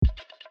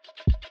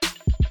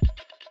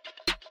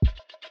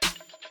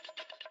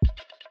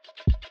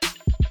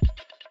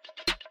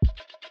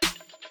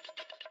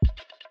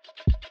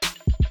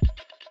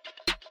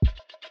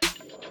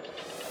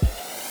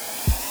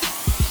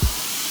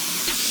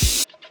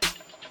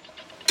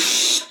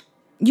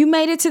You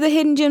made it to the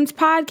Hidden Gems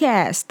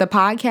podcast, the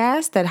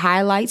podcast that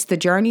highlights the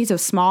journeys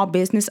of small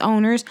business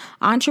owners,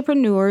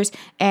 entrepreneurs,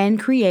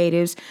 and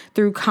creatives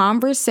through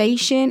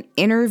conversation,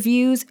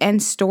 interviews,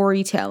 and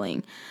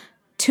storytelling.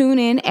 Tune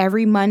in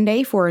every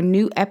Monday for a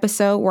new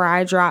episode where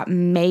I drop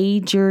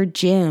major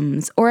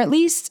gems, or at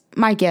least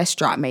my guests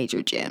drop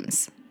major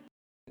gems.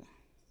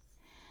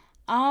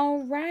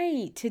 All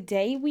right,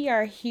 today we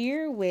are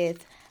here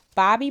with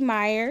Bobby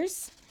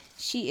Myers.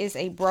 She is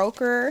a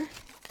broker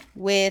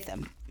with,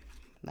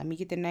 let me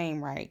get the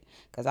name right,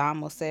 because I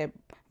almost said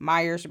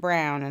Myers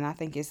Brown, and I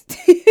think it's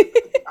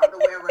other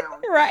way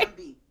around. Right.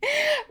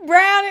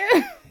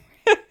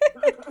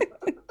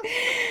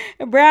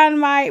 Brown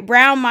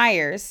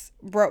Myers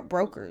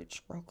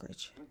brokerage.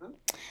 Mm-hmm.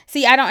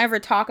 See, I don't ever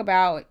talk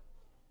about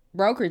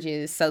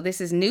brokerages, so this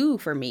is new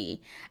for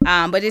me.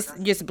 But it's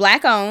just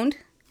Black owned,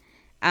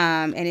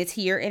 and it's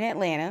here in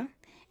Atlanta.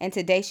 And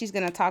today she's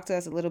going to talk to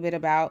us a little bit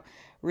about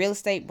real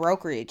estate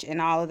brokerage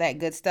and all of that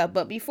good stuff.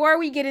 But before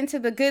we get into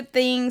the good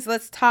things,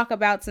 let's talk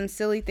about some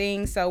silly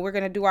things. So we're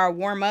going to do our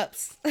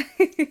warm-ups.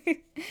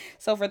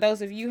 So for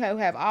those of you who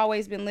have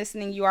always been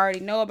listening, you already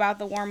know about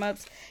the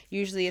warm-ups.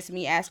 Usually it's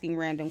me asking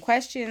random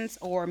questions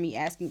or me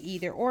asking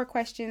either or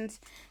questions.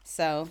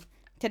 So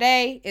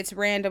today it's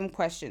random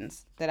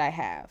questions that I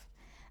have.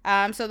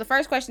 So the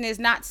first question is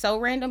not so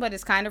random, but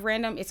it's kind of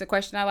random. It's a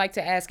question I like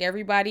to ask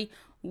everybody.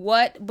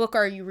 What book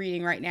are you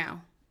reading right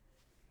now?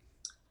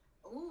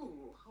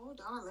 Ooh,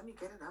 hold on. Let me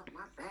get it out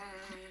my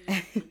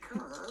bag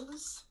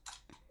because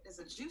it's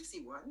a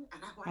juicy one,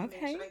 and I want to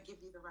make sure I give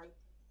you the right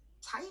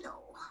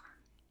title.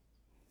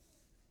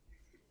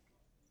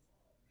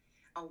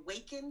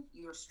 Awaken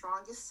Your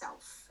Strongest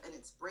Self, and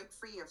it's break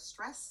free of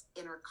stress,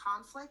 inner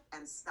conflict,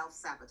 and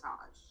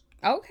self-sabotage.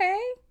 Okay.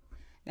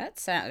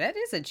 That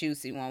is a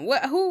juicy one.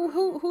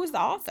 Who's the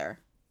author?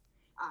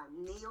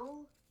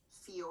 Neil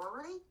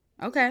Fiore.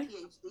 Okay.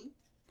 PhD.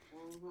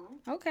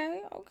 Mm-hmm.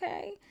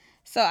 Okay.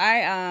 So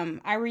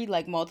I read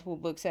like multiple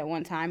books at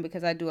one time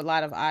because I do a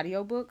lot of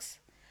audiobooks.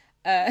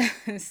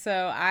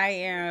 So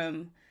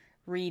I'm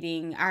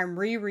rereading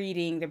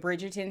the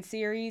Bridgerton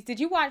series. Did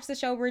you watch the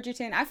show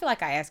Bridgerton? I feel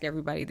like I ask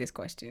everybody this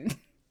question.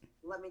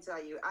 Let me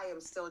tell you, I am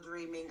still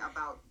dreaming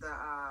about the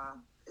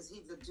is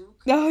he the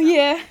Duke? Oh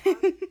yeah.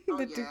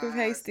 The Duke of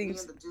Hastings. Me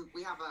and the Duke,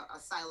 we have a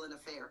silent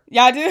affair.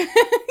 Y'all do? You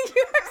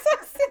are so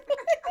silly.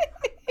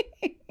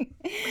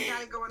 We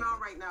got it going on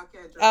right now,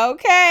 Kendra.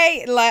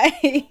 Okay,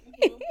 like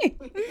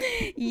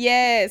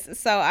yes.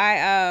 So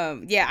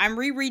I'm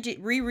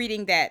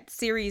rereading that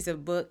series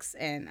of books,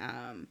 and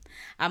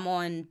I'm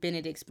on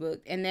Benedict's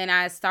book, and then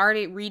I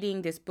started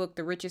reading this book,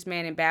 The Richest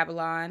Man in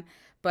Babylon,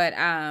 but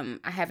I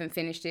haven't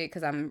finished it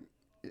because I'm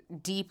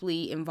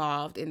deeply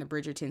involved in the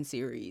Bridgerton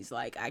series.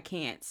 Like I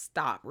can't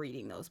stop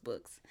reading those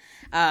books.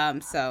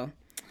 So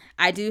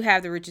I do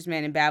have The Richest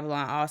Man in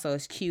Babylon also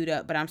is queued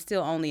up, but I'm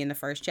still only in the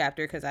first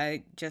chapter because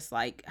I just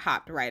like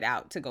hopped right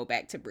out to go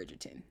back to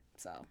Bridgerton.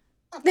 So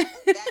that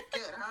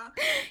good, huh?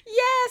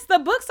 Yes, the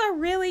books are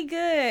really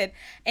good.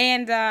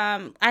 And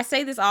I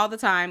say this all the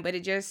time, but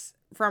it just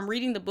from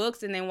reading the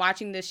books and then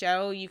watching the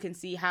show, you can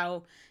see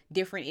how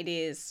different it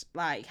is,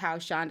 like how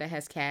Shonda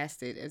has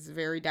cast it. It's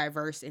very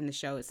diverse in the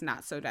show. It's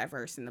not so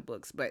diverse in the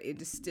books, but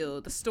it is still,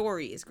 the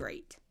story is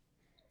great.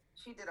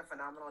 She did a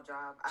phenomenal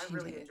job. I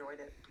really enjoyed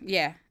it.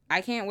 Yeah,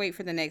 I can't wait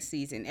for the next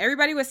season.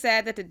 Everybody was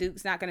sad that the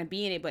Duke's not going to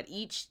be in it, but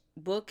each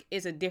book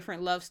is a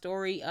different love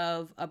story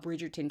of a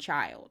Bridgerton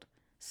child.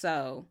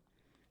 So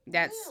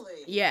that's,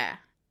 really? Yeah,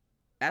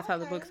 that's how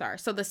the books are.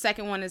 So the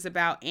second one is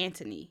about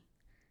Anthony,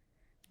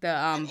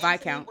 the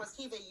Viscount. Was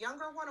he the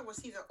younger one or was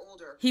he the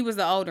older? He was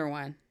the older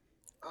one.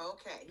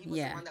 Okay, he was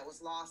the one that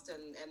was lost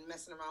and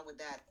messing around with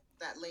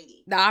that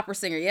lady. The opera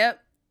singer,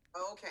 yep.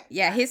 Okay.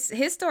 Yeah,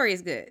 his story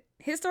is good.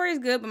 His story is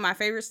good, but my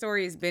favorite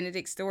story is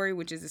Benedict's story,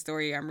 which is the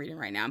story I'm reading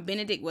right now.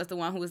 Benedict was the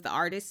one who was the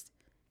artist.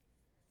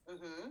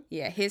 Mm-hmm.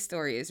 Yeah, his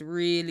story is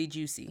really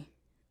juicy.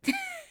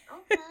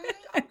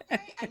 Okay.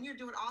 And you're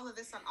doing all of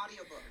this on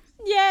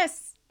audiobooks?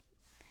 Yes.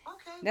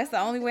 Okay. That's the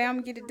only way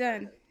I'm going to get it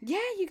done. Yeah,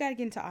 you got to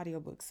get into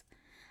audiobooks.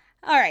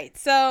 All right,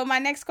 so my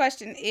next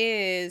question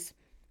is,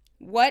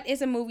 what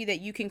is a movie that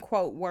you can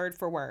quote word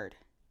for word?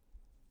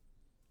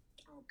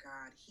 Oh,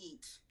 God,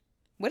 Heat.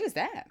 What is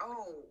that?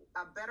 Oh,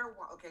 a better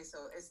one. Okay,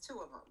 so it's two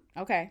of them.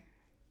 Okay.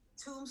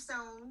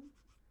 Tombstone.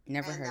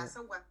 Never heard. That's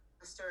a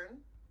Western.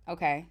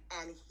 Okay.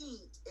 And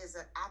Heat is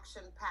an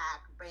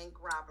action-packed bank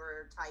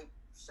robber type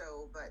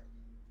show, but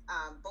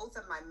both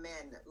of my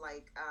men,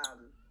 like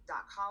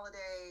Doc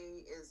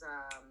Holliday is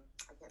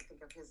I can't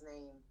think of his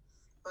name,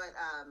 but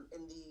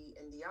in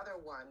the other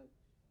one,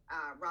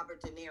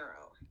 Robert De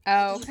Niro.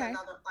 Oh, okay. He's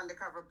another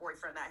undercover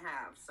boyfriend I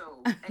have.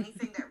 So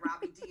anything that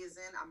Robbie D is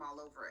in, I'm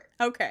all over it.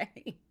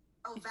 Okay.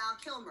 Oh, Val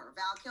Kilmer.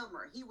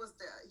 He was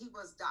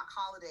Doc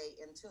Holliday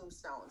in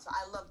Tombstone. So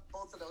I love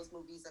both of those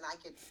movies, and I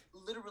could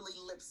literally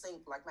lip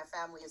sync. Like my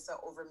family is so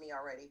over me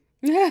already.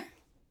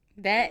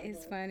 That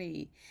is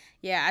funny.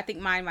 Yeah, I think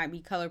mine might be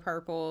Color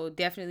Purple.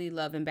 Definitely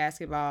Love and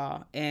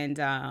Basketball, and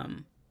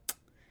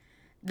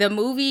the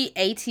movie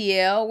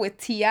ATL with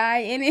T.I.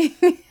 in it.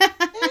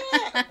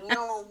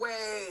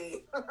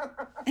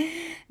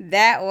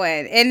 That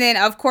one, and then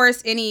of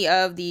course any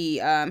of the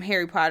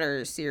Harry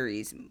Potter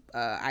series,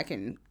 I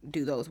can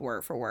do those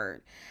word for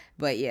word.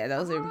 But yeah,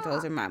 those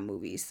are my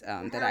movies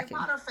that I Harry can.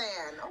 Potter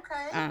fan.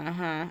 Okay.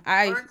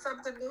 I Learned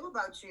something new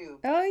about you.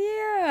 Oh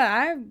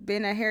yeah, I've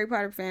been a Harry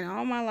Potter fan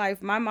all my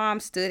life. My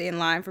mom stood in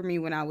line for me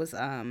when I was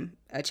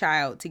a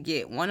child to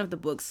get one of the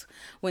books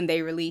when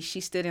they released. She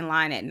stood in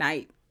line at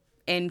night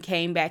and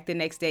came back the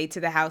next day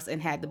to the house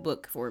and had the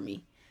book for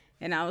me.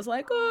 And I was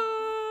like,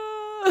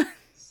 "Oh."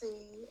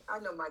 See, I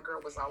know my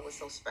girl was always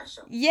so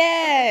special.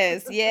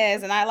 Yes,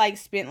 yes, and I like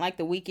spent like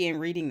the weekend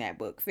reading that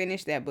book.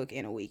 Finished that book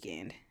in a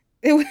weekend.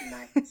 It was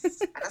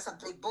Nice. And that's a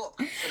big book,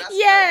 so that's good.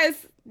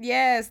 Yes,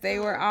 yes, they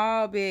were Mm.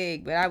 all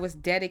big, but I was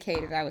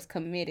dedicated. I was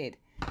committed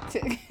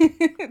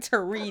to to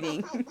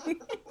reading.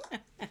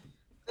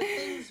 The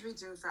things we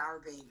do for our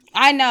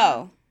I babies.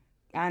 know.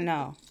 I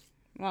know.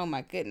 Oh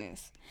my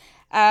goodness.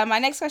 My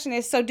next question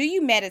is: so, do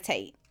you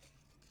meditate?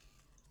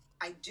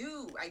 I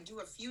do. I do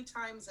a few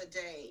times a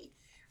day.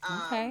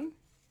 Um, Okay.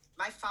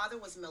 my father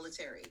was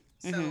military,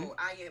 Mhm. so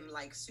I am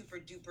like super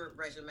duper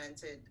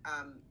regimented.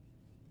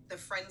 The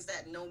friends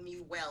that know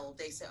me well,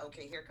 they say,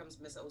 okay, here comes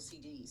Miss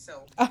OCD.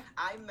 So Oh,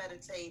 I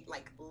meditate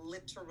like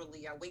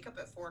literally. I wake up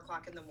at 4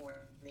 o'clock in the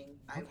morning.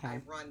 I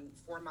okay. run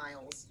 4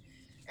 miles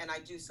and I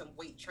do some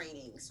weight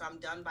training. So I'm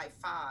done by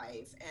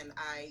 5 and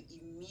I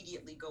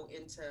immediately go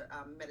into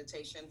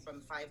meditation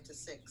from 5 to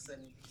 6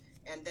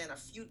 and then a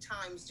few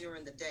times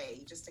during the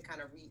day just to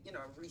kind of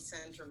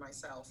recenter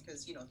myself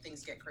because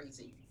things get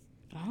crazy.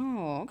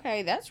 Oh,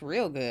 okay. That's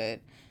real good.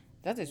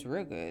 That is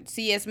real Mhm. good.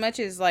 See, as much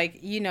as like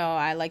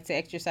I like to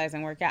exercise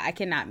and work out, I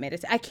cannot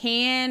meditate. I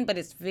can, but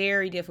it's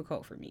very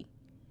difficult for me.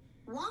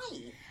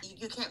 Why?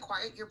 You can't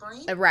quiet your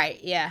brain?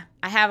 Right? Yeah,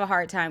 I have a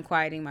hard time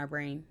quieting my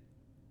brain.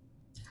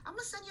 I'm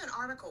gonna send you an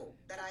article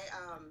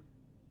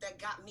that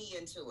got me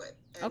into it,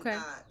 and Okay.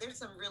 there's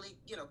some really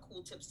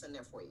cool tips in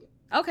there for you.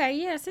 Okay,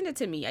 yeah, send it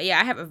to me.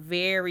 Yeah, I have a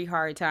very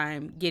hard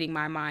time getting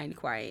my mind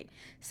quiet.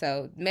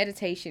 So,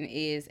 meditation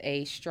is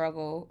a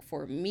struggle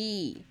for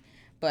me.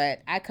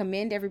 But I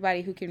commend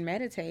everybody who can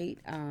meditate.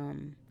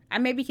 I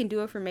maybe can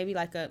do it for maybe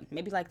like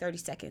 30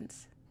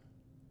 seconds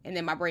and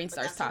then my brain But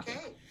starts that's talking.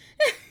 okay.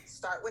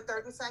 Start with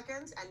 30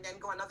 seconds, and then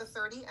go another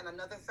 30 and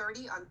another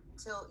 30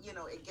 until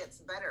it gets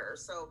better.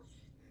 So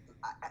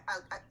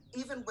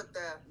even with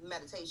the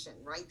meditation,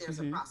 right? There's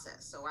a Mhm.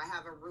 process. So I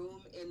have a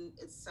room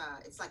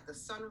it's like the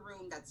sun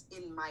room that's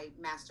in my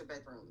master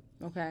bedroom,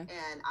 Okay.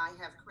 and I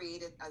have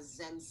created a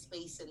Zen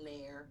space in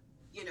there.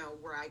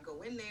 Where I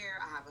go in there,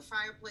 I have a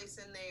fireplace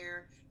in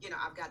there.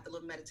 I've got the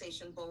little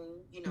meditation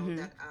bowl, Mhm.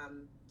 that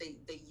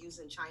they use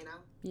in China,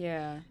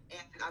 Yeah.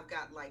 and I've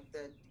got like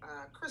the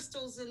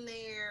crystals in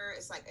there.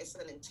 It's like it's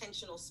an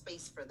intentional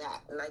space for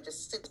that, and I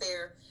just sit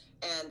there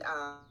and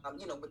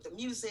with the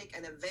music,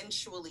 and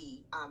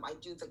eventually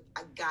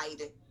I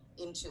guide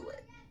into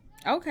it.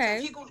 So if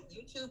Okay. you go to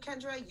YouTube,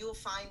 Kendra, you'll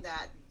find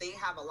that they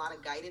have a lot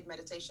of guided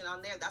meditation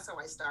on there. That's how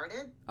I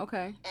started,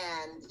 Okay.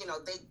 and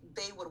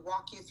they would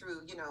walk you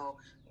through,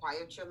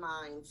 quiet your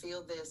mind,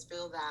 feel this,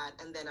 feel that,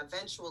 and then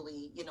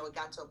eventually, it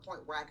got to a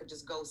point where I could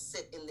just go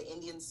sit in the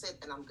Indian sit,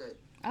 and I'm good.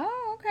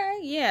 Oh, okay.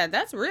 Yeah,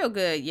 that's real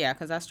good. Yeah,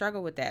 because I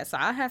struggle with that. So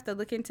I'll have to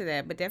look into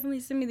that. But definitely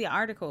send me the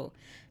article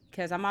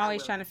because I'm I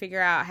always will. trying to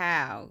figure out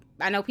how.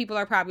 I know people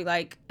are probably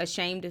like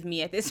ashamed of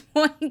me at this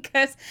point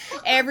because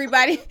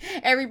everybody,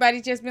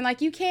 everybody's just been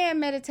like, "You can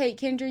meditate,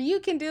 Kendra. You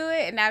can do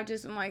it," and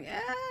I'm like,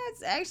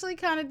 it's actually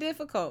kind of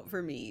difficult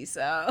for me.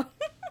 So,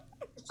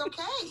 It's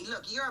okay.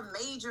 Look, you're a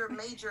major.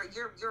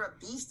 You're a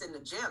beast in the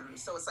gym.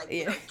 So it's like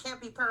yeah, you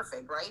can't be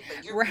perfect, right?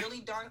 But you're right.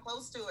 really darn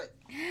close to it.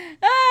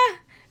 Ah,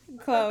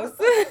 close.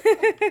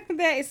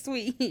 That is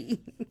sweet.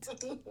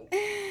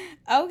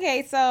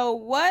 Okay, so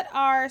what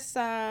are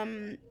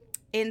some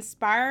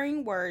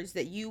inspiring words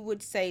that you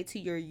would say to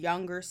your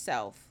younger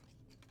self?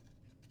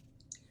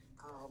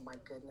 Oh my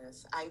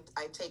goodness, I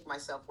take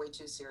myself way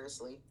too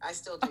seriously. I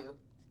still do.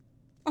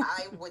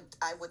 I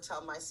would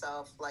tell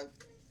myself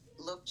like,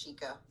 look,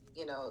 Chica,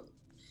 you know,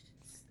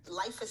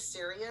 life is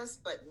serious,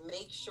 but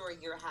make sure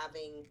you're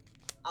having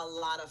a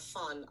lot of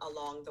fun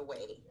along the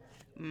way.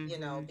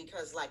 Mm-hmm.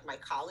 Because like my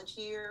college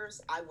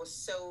years, I was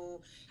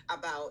so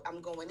about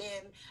I'm going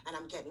in and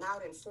I'm getting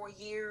out in 4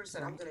 years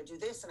and I'm Right. going to do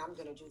this and I'm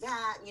going to do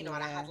that, and I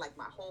Yeah. had like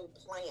my whole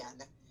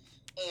plan.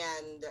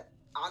 And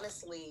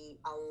honestly,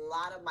 a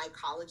lot of my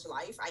college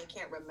life, I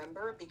can't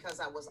remember because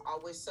I was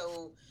always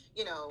so,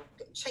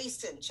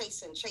 chasing.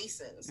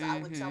 So I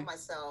would tell Mm-hmm.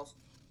 myself,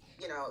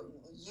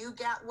 you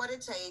got what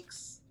it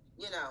takes.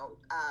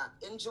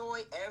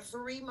 Enjoy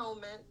every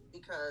moment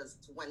because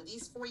when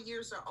these 4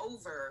 years are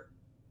over,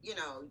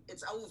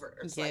 it's over.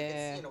 It's like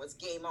Yeah. it's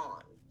game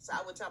on. So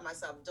I would tell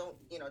myself,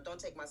 don't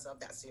take myself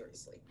that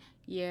seriously.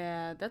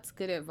 Yeah, that's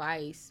good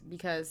advice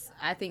because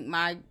I think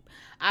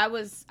I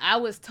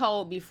was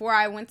told before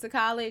I went to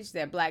college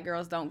that black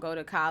girls don't go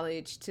to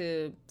college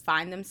to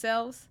find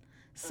themselves.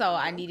 So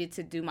I Mm-hmm. needed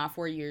to do my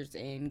 4 years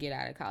and get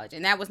out of college.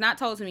 And that was not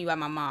told to me by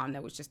my mom.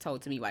 That was just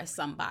told to me by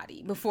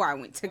somebody before I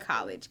went to Mm-hmm.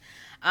 college.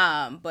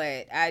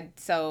 But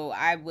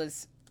I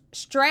was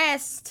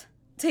stressed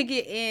to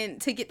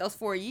get those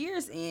 4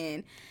 years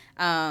in,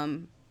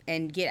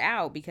 and get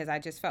out, because I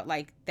just felt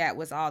like that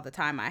was all the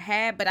time I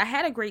had. But I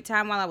had a great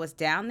time while I was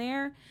down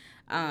there.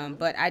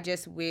 But I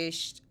just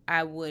wished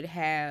I would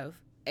have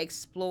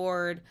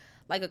explored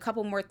like a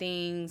couple more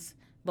things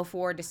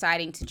before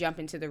deciding to jump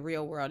into the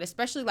real world,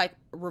 especially like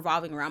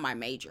revolving around my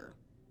major.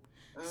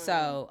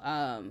 So,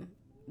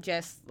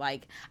 just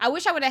like, I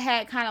wish I would have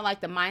had kind of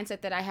like the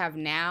mindset that I have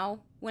now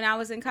when I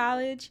was in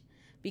college,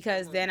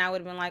 because then I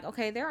would have been like,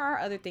 okay, there are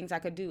other things I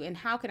could do, and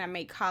how can I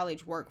make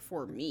college work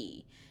for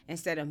me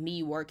instead of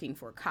me working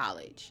for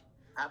college?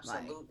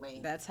 Absolutely.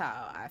 Like, that's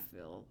how I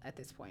feel at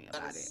this point That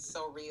about is it.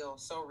 so real,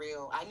 so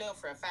real. I know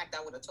for a fact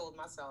I would have told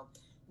myself,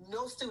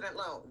 no student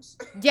loans.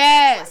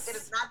 Yes. Like,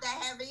 it is not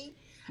that heavy.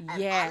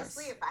 And Yes.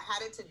 honestly, if I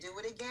had it to do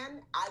it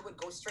again, I would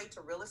go straight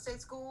to real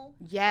estate school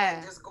Yeah.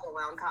 and just go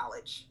around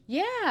college.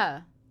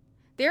 Yeah.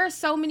 There are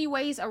so many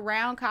ways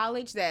around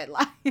college that,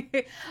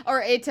 like,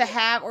 or it to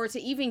have, or to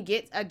even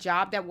get a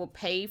job that will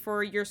pay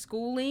for your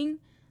schooling,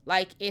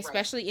 like,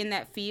 especially in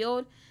that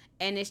field.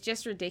 And it's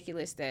just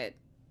ridiculous that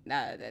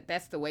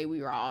that's the way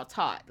we were all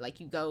taught. Like,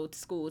 you go to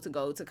school to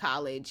go to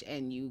college,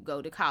 and you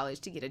go to college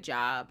to get a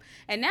job.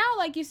 And now,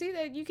 like, you see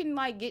that you can,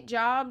 like, get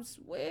jobs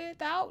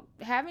without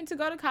having to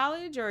go to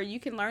college, or you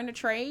can learn a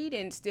trade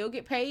and still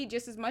get paid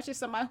just as much as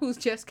somebody who's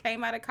just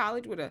came out of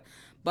college with a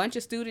bunch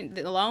of student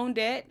loan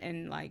debt.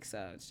 And, like,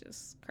 so it's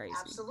just crazy.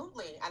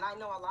 Absolutely. And I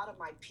know a lot of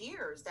my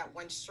peers that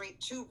went straight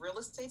to real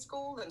estate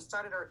school and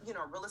started a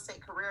real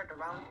estate career at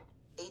around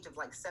age of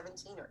like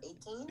 17 or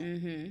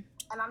 18.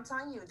 And I'm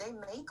telling you, they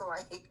make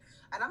like,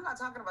 and I'm not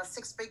talking about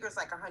six figures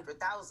like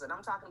 100,000.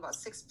 I'm talking about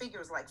six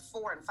figures like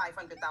 $400,000 and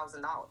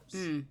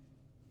 $500,000.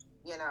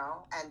 You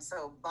know, and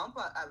so bump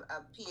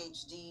a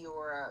PhD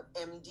or a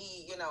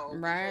MD,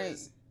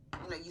 because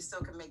you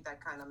still can make that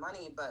kind of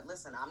money. But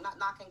listen, I'm not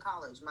knocking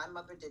college. My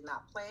mother did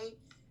not play.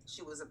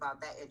 She was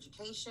about that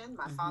education.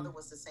 My father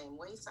was the same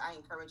way. So I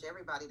encourage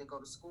everybody to go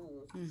to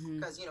school,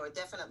 because it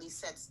definitely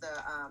sets the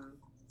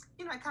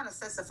it kind of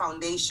sets the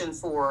foundation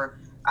for,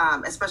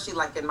 especially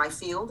like in my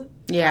field,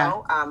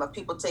 of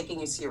people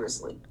taking you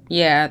seriously.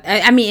 Yeah,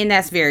 I mean, and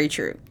that's very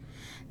true.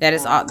 That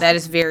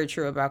is very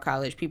true about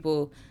college.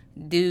 People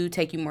do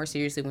take you more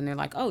seriously when they're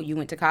like, "Oh, you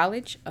went to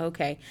college?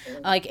 Okay."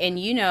 Like, and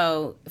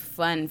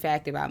fun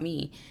fact about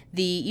me,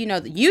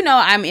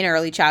 I'm in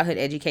early childhood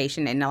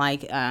education, and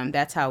like,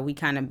 that's how we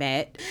kind of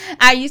met.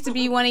 I used to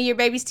be one of your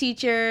baby's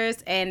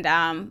teachers, and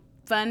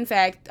fun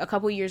fact, a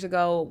couple years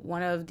ago,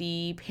 one of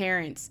the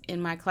parents in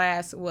my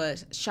class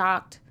was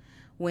shocked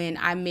when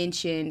I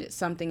mentioned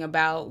something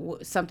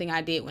about something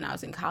I did when I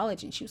was in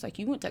college, and she was like,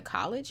 "You went to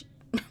college?"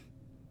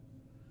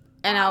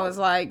 And I was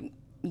like,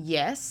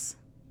 "Yes,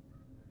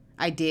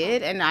 I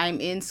did, and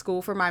I'm in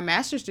school for my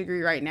master's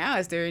degree right now.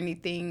 Is there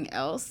anything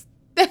else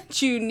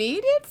that you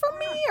needed from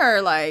me,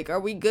 or like, are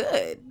we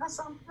good?" That's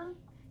something.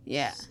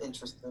 Yeah.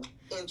 Interesting.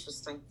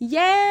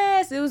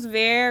 Yes, it was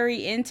very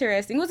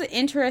interesting. It was an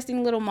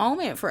interesting little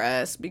moment for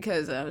us,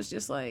 because I was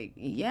just like,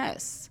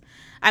 yes.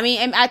 I mean,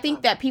 and I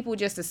think that people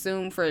just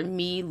assume, for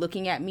me,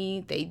 looking at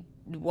me,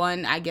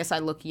 I guess I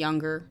look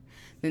younger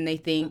than they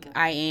think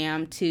I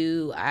am.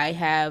 Two, I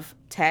have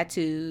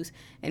tattoos,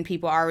 and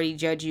people already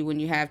judge you when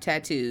you have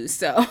tattoos.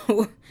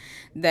 So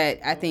that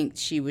I think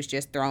she was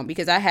just thrown,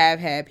 because I have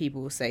had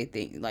people say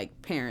things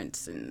like,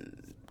 parents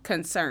and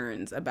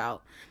concerns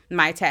about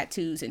my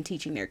tattoos and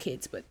teaching their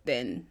kids, but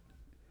then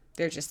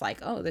they're just like,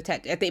 oh,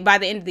 by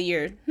the end of the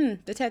year,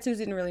 the tattoos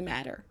didn't really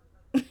matter.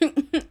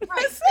 Right,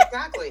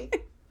 exactly.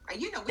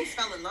 And we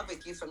fell in love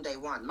with you from day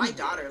one. My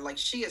daughter, like,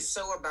 she is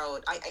so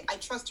about, I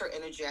trust her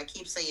energy. I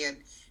keep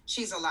saying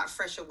she's a lot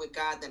fresher with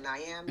God than I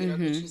am,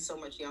 because she's so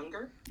much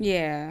younger.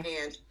 Yeah.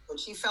 And when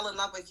she fell in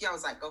love with you, I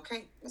was like,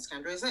 okay, Miss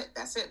Kendra is it.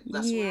 That's it.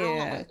 That's what we're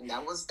rolling with. And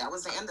that was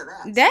the end of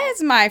that.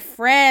 That's my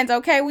friends.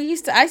 Okay, I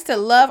used to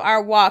love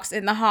our walks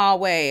in the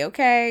hallway.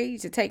 Okay, I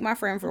used to take my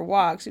friend for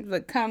walks. She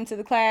would come to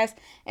the class,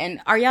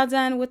 and are y'all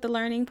done with the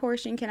learning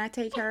portion? Can I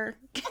take her?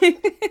 Love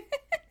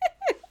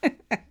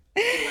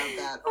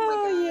that. Oh my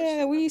gosh.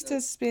 Yeah, we used to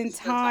spend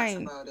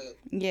time. About it.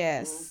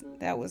 Yes,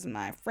 that was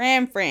my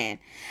friend.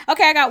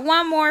 Okay, I got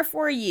one more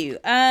for you.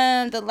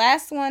 The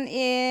last one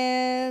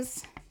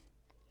is,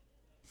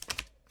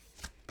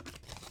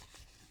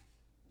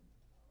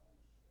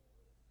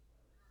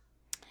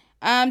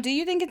 do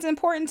you think it's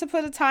important to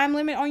put a time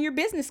limit on your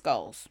business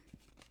goals?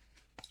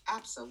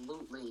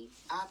 Absolutely.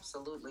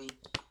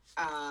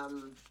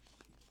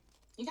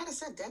 You got to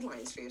set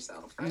deadlines for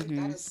yourself, right?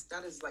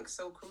 That is like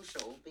so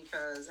crucial,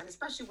 because, and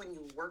especially when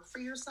you work for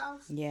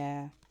yourself.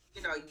 Yeah.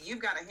 You've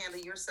got to handle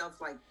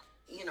yourself like,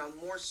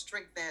 more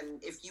strict than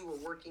if you were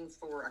working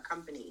for a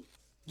company.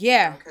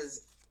 Yeah.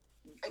 Because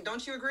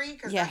don't you agree?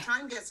 Because that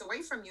time gets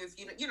away from you if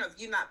if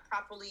you're not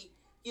properly,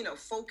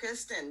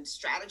 focused and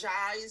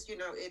strategized.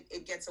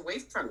 It gets away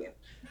from you.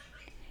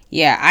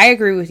 Yeah, I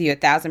agree with you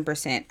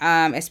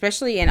 1,000%.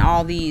 Especially in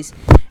all these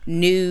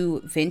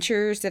new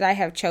ventures that I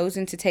have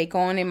chosen to take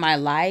on in my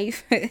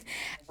life.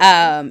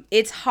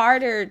 It's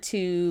harder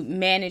to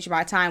manage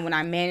my time when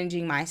I'm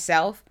managing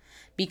myself,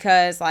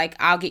 because like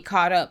I'll get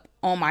caught up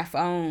on my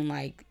phone,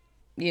 like,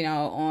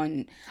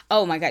 on,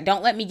 oh my God,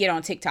 don't let me get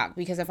on TikTok,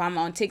 because if I'm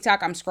on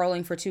TikTok, I'm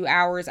scrolling for 2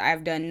 hours.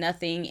 I've done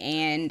nothing.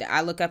 And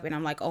I look up and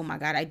I'm like, oh my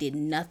God, I did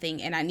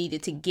nothing. And I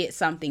needed to get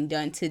something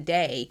done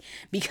today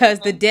because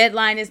the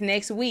deadline is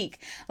next week.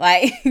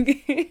 Like,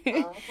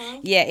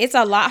 yeah, it's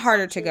a lot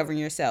harder to govern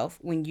yourself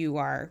when you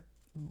are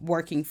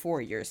working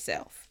for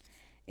yourself.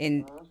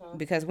 And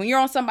because when you're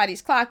on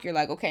somebody's clock, you're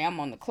like, okay, I'm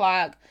on the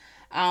clock.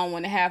 I don't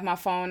want to have my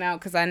phone out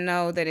because I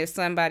know that if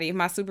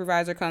my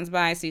supervisor comes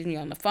by and sees me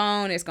on the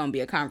phone, it's going to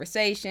be a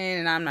conversation,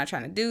 and I'm not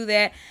trying to do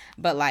that.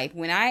 But like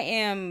when I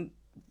am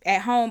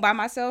at home by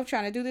myself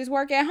trying to do this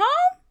work at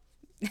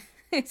home,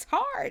 it's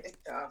hard. It's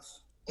tough.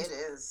 It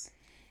is.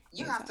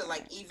 You have to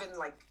like even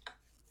like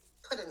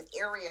put an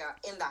area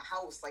in the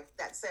house like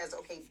that says,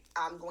 okay,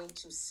 I'm going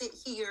to sit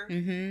here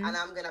and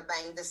I'm going to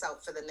bang this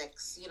out for the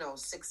next,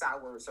 6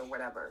 hours or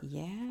whatever.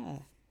 Yeah.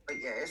 But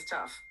yeah, it's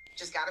tough.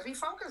 Just got to be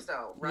focused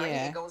though, right?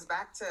 Yeah. It goes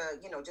back to,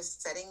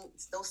 just setting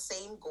those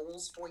same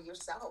goals for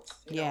yourself,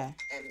 yeah.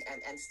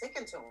 and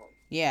sticking to them.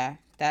 Yeah,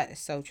 that is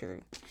so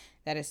true.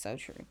 That is so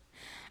true.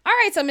 All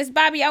right, so Miss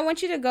Bobby, I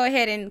want you to go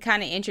ahead and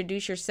kind of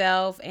introduce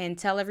yourself and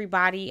tell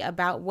everybody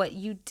about what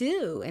you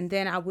do, and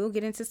then I will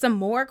get into some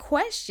more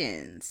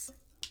questions.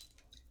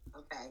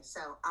 Okay,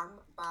 so I'm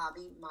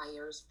Bobby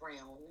Myers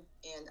Brown,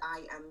 and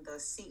I am the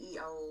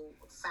CEO,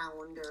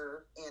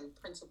 founder, and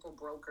principal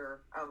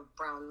broker of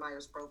Brown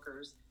Myers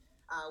Brokers.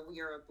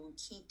 We are a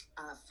boutique,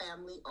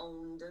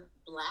 family-owned,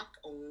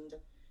 Black-owned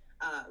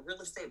real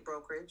estate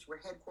brokerage. We're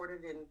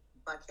headquartered in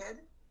Buckhead,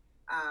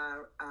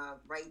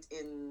 right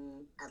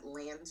in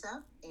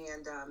Atlanta,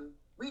 and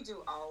we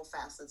do all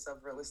facets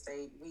of real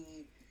estate.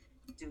 We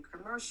do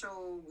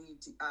commercial, we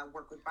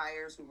work with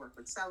buyers, we work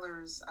with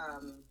sellers,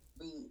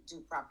 we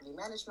do property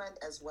management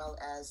as well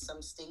as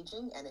some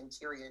staging and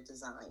interior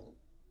design.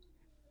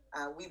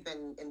 We've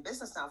been in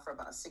business now for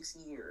about 6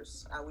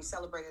 years. We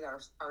celebrated our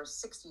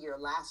 6th year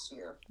last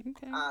year.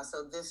 Okay.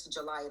 So this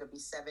July, it'll be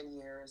 7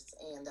 years.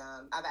 And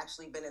I've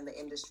actually been in the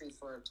industry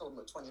for a total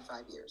of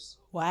 25 years.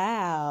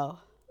 Wow.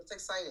 It's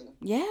exciting.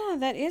 Yeah,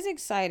 that is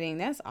exciting.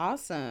 That's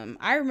awesome.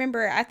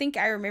 I think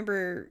I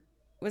remember,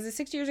 was it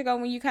 6 years ago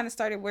when you kind of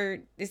started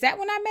is that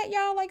when I met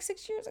y'all, like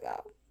 6 years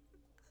ago?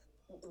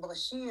 Well,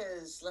 she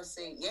is, let's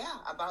see, yeah,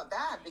 about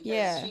that, because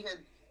Yeah.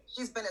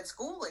 she's been at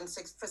school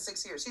for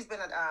 6 years. She's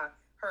been at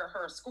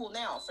her school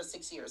now for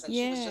 6 years, and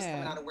she was just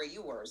coming out of where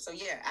you were. So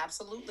yeah,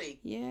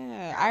 absolutely.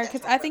 Yeah,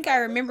 because I think I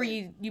remember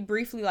you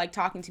briefly like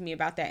talking to me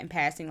about that in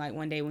passing, like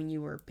one day when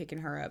you were picking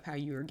her up, how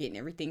you were getting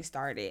everything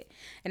started,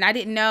 and I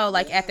didn't know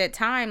like at that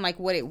time like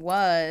what it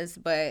was,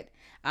 but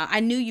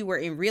I knew you were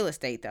in real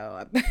estate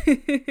though.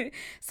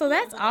 So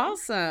that's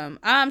awesome.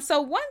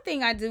 So one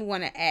thing I do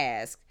want to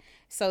ask,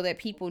 so that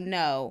people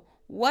know,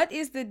 what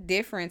is the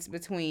difference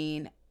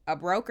between a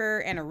broker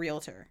and a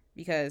realtor?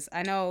 Because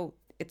I know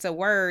it's a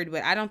word,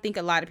 but I don't think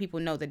a lot of people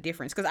know the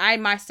difference, because I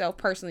myself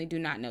personally do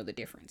not know the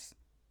difference.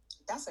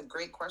 That's a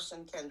great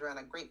question, Kendra, and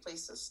a great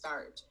place to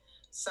start.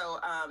 So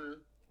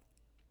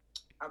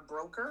a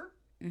broker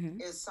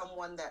is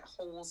someone that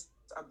holds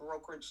a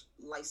broker's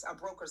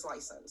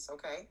license.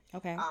 Okay.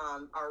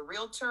 Our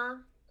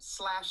realtor /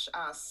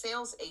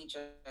 sales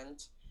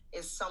agent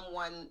is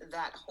someone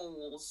that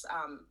holds,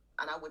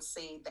 and I would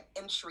say, the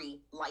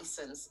entry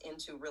license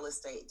into real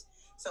estate.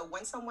 So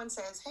when someone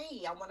says,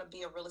 hey, I want to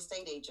be a real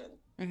estate agent,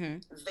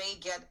 they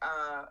get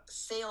a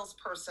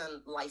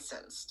salesperson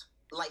license,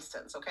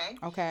 okay?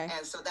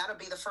 And so that'll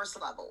be the first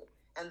level.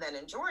 And then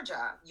in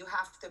Georgia, you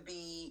have to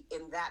be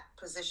in that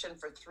position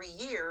for 3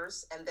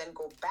 years and then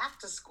go back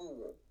to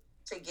school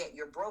to get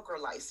your broker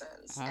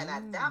license. And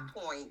at that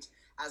point,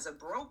 as a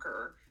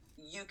broker,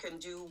 you can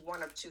do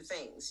one of two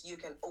things. You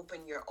can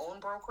open your own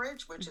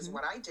brokerage, which is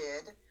what I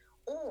did,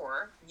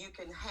 or you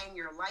can hang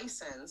your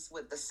license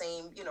with the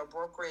same,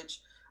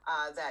 brokerage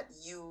that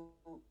you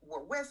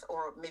were with,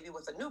 or maybe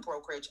with a new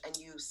brokerage, and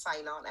you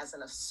sign on as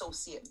an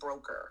associate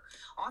broker.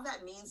 All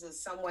that means is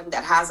someone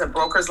that has a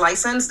broker's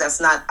license that's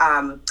not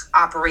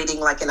operating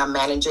like in a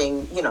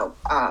managing,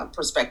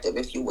 perspective,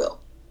 if you will.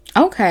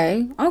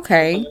 Okay.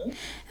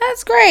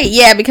 That's great.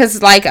 Yeah,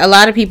 because like a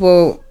lot of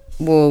people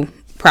will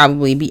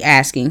probably be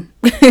asking,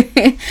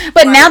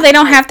 but now they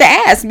don't have to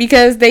ask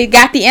because they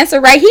got the answer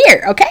right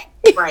here. Okay.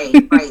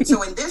 Right.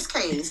 So in this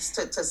case,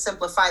 to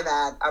simplify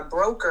that, a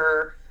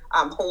broker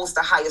holds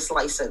the highest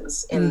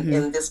license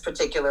in this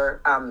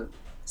particular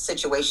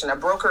situation. A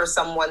broker is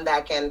someone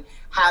that can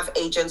have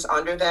agents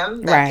under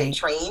them that can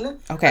train.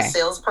 A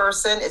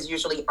salesperson is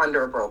usually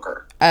under a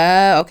broker.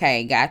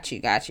 Okay. Got you.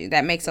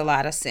 That makes a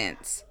lot of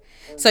sense.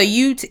 So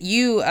you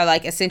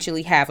like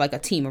essentially have like a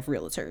team of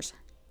realtors.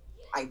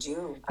 I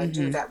do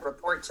that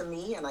report to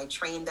me, and I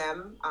train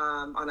them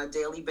on a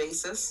daily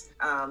basis.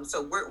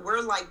 So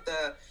we're like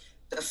the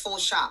full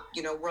shop,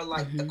 we're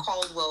like the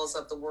Caldwells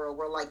of the world.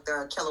 We're like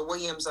the Keller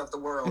Williams of the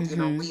world.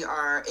 We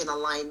are in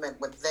alignment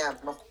with them.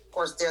 Of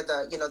course, they're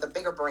the, the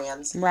bigger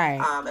brands, Right.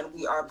 and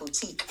we are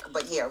boutique.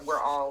 But yeah, we're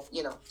all,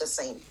 the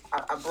same.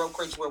 A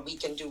brokerage where we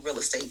can do real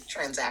estate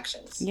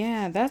transactions.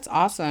 Yeah, that's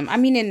awesome. I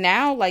mean, and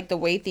now like the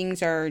way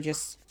things are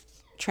just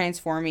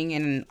transforming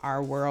in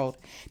our world,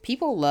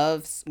 people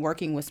love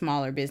working with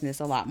smaller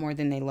business a lot more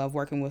than they love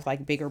working with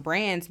like bigger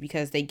brands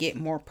because they get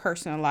more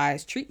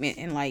personalized treatment,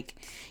 and like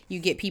you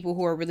get people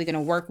who are really going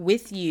to work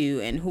with you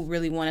and who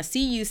really want to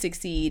see you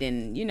succeed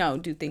and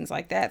do things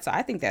like that. So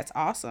I think that's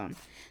awesome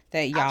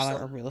that y'all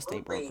are a real estate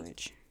Absolutely.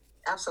 brokerage.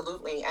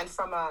 Absolutely. And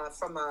from a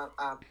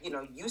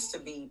used to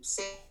be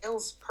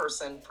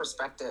salesperson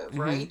perspective, Mhm.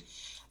 right?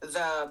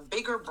 The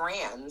bigger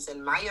brands,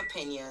 in my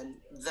opinion,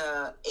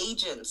 the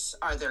agents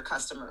are their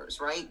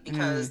customers, right?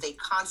 Because Mm. they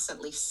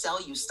constantly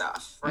sell you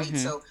stuff, right? Mhm.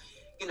 So,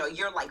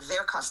 you're like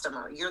their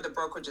customer, you're the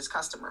brokerage's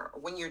customer.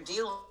 When you're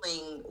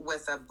dealing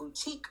with a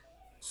boutique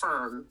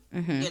firm,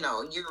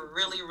 Mhm. you're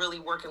really, really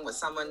working with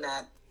someone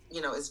that,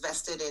 is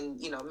vested in,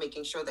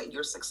 making sure that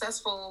you're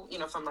successful,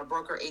 from a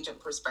broker agent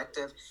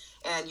perspective,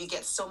 and you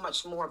get so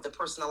much more of the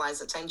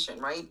personalized attention,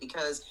 right?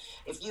 Because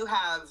if you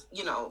have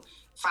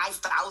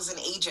 5,000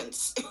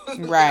 agents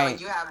and Right.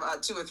 you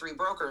have two or three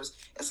brokers,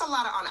 it's a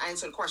lot of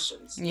unanswered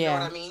questions, you know what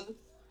Yeah. I mean?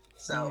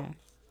 So Yeah.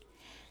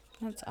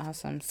 That's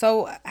awesome.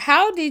 So,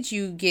 how did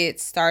you get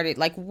started?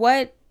 Like,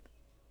 what,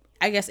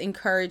 I guess,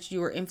 encouraged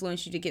you or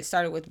influenced you to get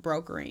started with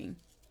brokering?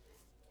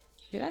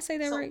 Did I say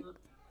that so right?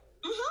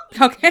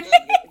 you Okay. did,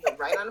 you're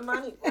right on the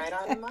money, right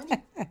on the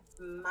money.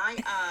 My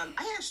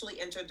I actually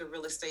entered the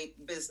real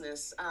estate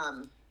business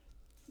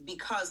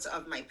because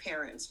of my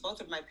parents.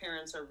 Both of my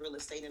parents are real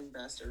estate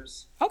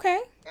investors.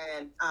 Okay.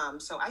 And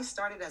so I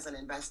started as an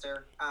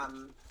investor.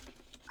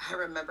 I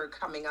remember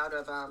coming out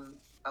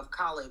of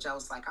college, I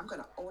was like, I'm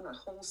going to own a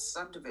whole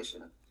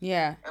subdivision.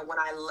 Yeah. And when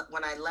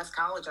I left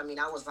college, I mean,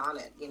 I was on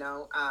it,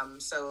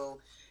 So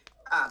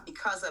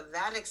because of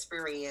that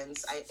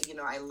experience,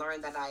 I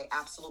learned that I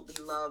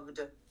absolutely loved,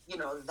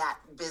 that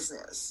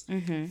business.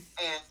 Mhm.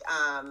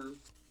 And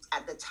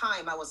at the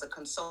time, I was a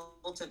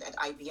consultant at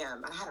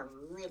IBM. I had a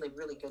really,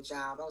 really good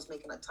job. I was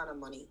making a ton of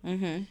money.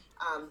 Mhm.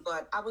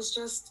 But I was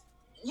just,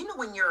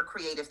 when you're a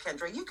creative,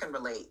 Kendra, you can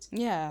relate.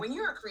 Yeah. When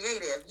you're a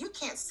creative, you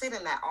can't sit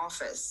in that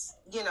office,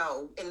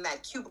 in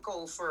that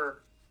cubicle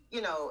for,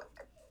 you know,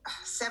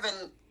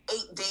 7,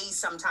 8 days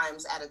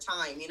sometimes at a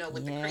time,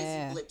 with the crazy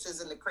Yeah.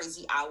 blitzes and the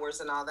crazy hours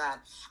and all that.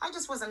 I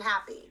just wasn't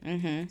happy.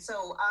 Mhm.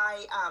 So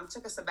I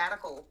took a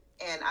sabbatical,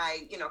 and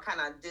I, kind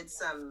of did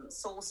some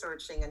soul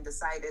searching and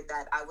decided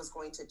that I was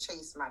going to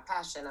chase my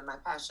passion. And my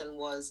passion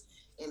was,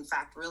 in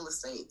fact, real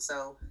estate.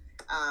 So,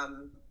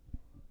 um,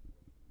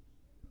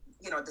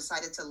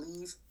 decided to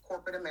leave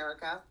corporate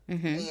America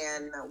Mhm.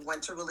 and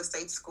went to real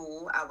estate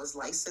school. I was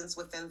licensed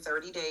within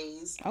 30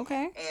 days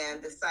Okay.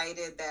 and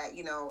decided that,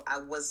 I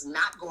was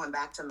not going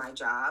back to my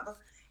job,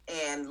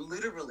 and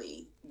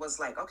literally was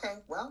like,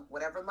 okay, well,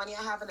 whatever money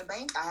I have in the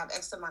bank, I have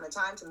X amount of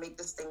time to make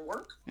this thing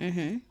work.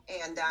 Mhm.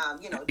 And,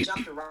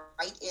 jumped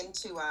right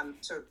into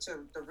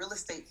to the real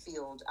estate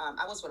field.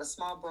 I was with a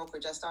small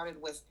brokerage. I started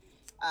with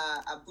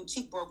a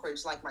boutique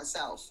brokerage like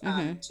myself,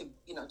 Mhm.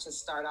 to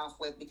start off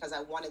with, because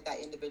I wanted that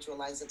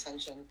individualized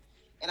attention,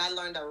 and I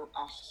learned a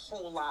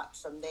whole lot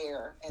from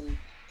there. And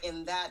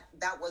in that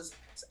was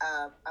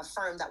a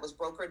firm that was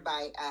brokered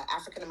by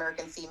African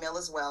American female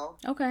as well.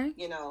 Okay.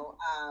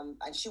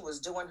 And she was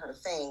doing her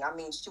thing. I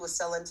mean, she was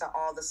selling to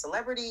all the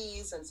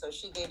celebrities, and so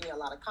she gave me a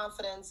lot of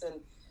confidence and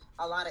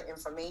a lot of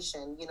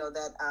information,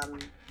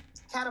 that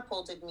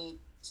catapulted me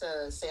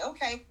to say,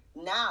 okay,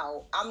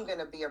 now I'm going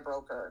to be a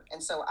broker.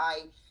 And so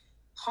I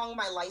hung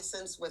my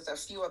license with a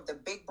few of the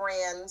big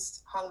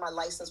brands, hung my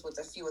license with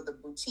a few of the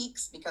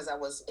boutiques, because I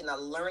was in a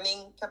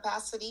learning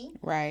capacity.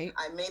 Right.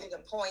 I made it a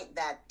point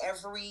that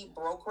every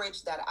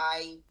brokerage that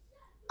I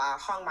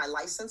hung my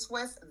license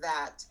with,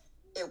 that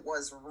it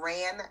was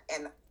ran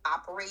and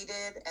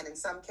operated, and in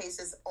some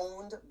cases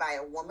owned by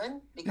a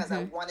woman, because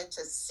I Mhm. wanted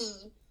to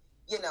see,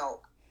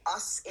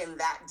 us in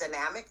that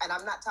dynamic. And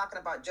I'm not talking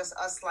about just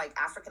us like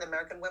African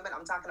American women.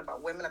 I'm talking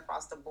about women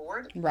across the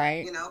board,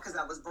 Right. because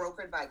I was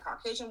brokered by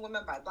Caucasian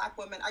women, by Black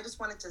women. I just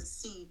wanted to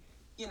see,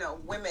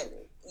 women,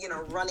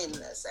 running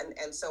this.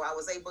 And so I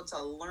was able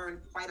to learn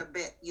quite a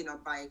bit,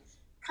 by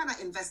kind of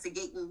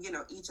investigating,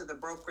 each of the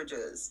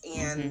brokerages.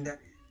 And Mhm.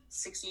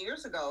 6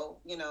 years ago,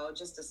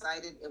 just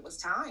decided it was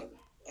time.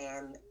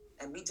 And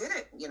we did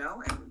it,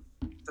 and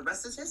the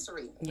rest is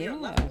history. We are Yeah.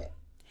 loving it.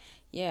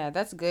 Yeah,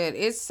 that's good.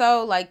 It's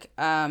so like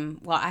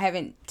well, I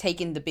haven't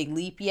taken the big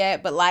leap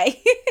yet, but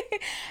like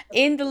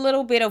in the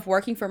little bit of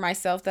working for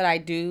myself that I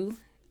do,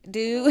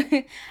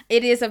 it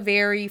is a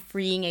very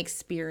freeing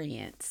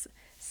experience.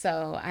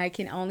 So I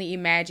can only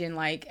imagine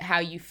like how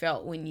you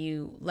felt when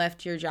you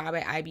left your job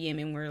at IBM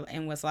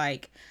and was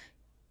like,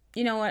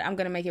 you know what, I'm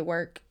gonna make it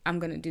work. I'm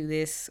gonna do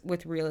this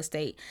with real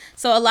estate.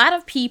 So a lot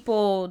of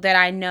people that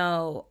I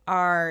know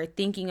are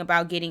thinking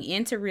about getting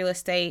into real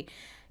estate.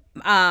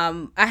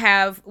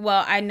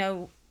 I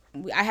know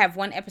I have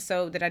one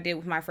episode that I did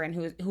with my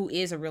friend who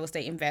is a real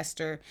estate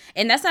investor,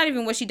 and that's not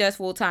even what she does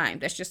full time.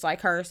 That's just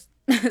like her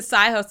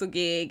side hustle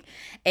gig,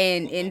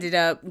 and ended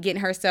up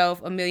getting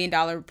herself $1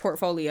 million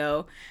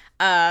portfolio.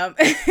 Um,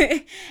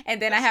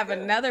 and then I That's have good.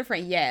 another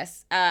friend.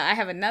 Yes, I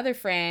have another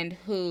friend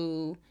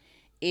who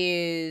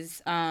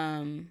is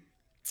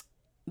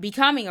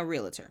becoming a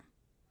realtor.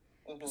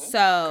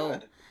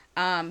 So,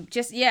 Good.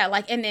 just yeah,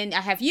 like, and then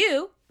I have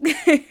you,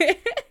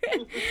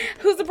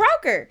 who's a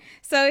broker.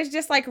 So it's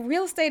just like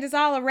real estate is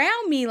all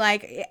around me.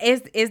 Like,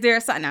 is there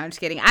something? No, I'm just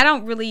kidding. I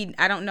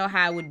don't know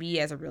how I would be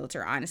as a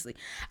realtor, honestly.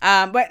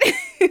 But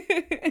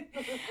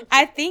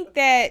I think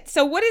that.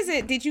 So, what is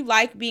it? Did you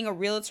like being a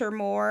realtor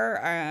more,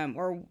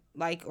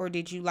 or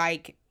did you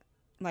like?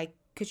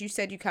 Because you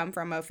said you come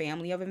from a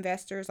family of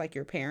investors, like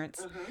your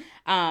parents.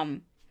 Hmm.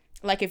 Um,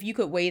 like if you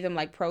could weigh them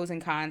like pros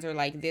and cons or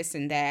like this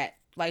and that,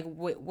 like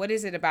what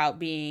is it about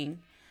being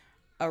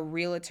a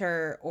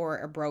realtor or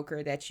a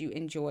broker that you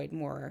enjoyed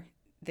more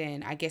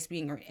than I guess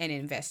being an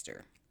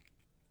investor?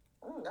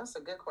 That's a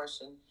good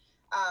question.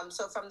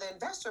 So from the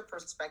investor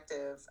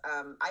perspective,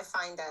 I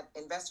find that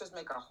investors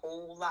make a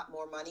whole lot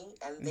more money,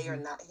 and they are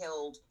Mm-hmm. not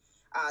held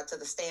to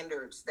the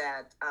standards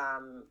that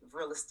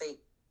real estate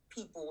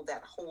people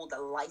that hold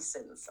a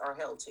license are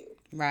held to.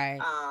 Right.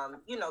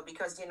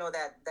 Because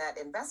that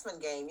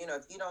investment game,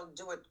 if you don't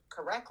do it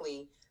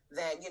correctly,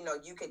 then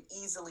you could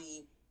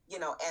easily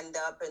end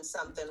up in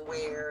something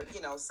where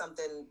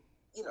something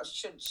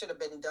should have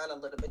been done a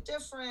little bit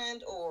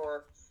different,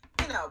 or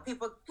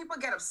people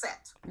get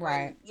upset when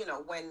Right.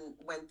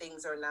 when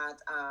things are not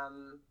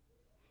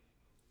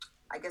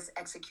I guess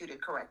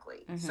executed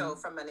correctly. Mm-hmm. So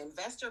from an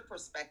investor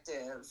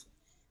perspective,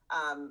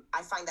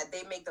 I find that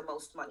they make the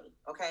most money,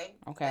 okay?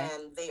 Okay.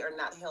 And they are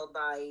not held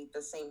by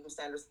the same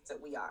standards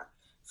that we are.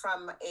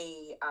 From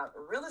a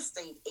real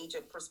estate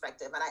agent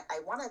perspective, and I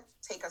want to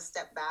take a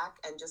step back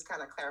and just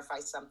kind of clarify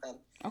something.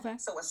 Okay.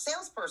 So, a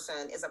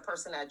salesperson is a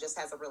person that just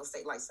has a real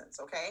estate license,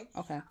 okay?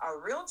 Okay. A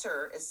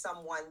realtor is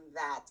someone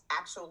that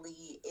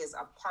actually is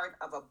a part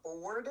of a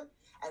board,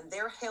 and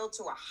they're held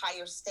to a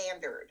higher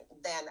standard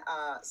than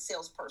a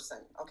salesperson,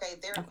 okay?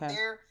 Okay.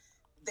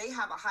 They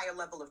have a higher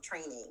level of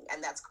training,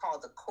 and that's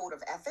called the code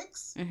of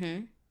ethics.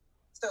 Mm-hmm.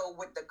 So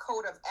with the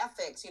code of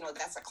ethics,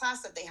 that's a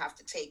class that they have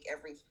to take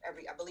every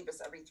I believe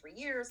it's every 3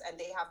 years, and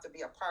they have to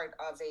be a part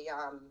of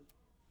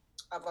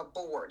a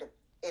board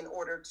in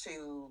order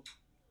to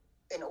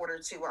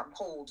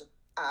hold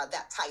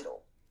that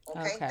title, okay,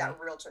 Okay. that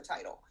realtor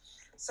title.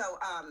 So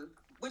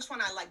which one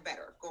I like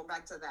better? Go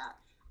back to that.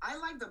 I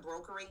like the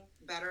brokering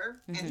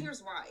better, and Mm-hmm.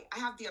 here's why. I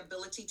have the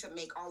ability to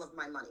make all of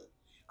my money.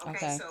 Okay,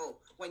 Okay. so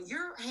when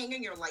you're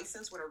hanging your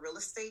license with a real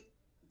estate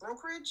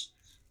brokerage,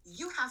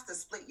 you have to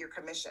split your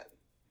commission.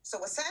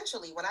 So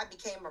essentially, when I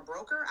became a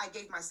broker, I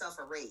gave myself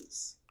a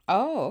raise.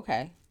 Oh,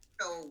 okay.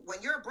 So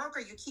when you're a broker,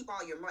 you keep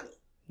all your money.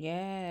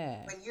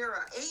 Yeah. When you're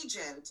an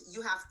agent,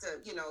 you have to,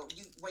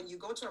 when you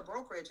go to a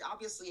brokerage,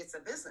 obviously it's a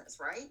business,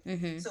 right?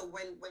 Mm-hmm. So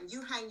when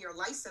you hang your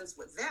license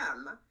with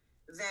them,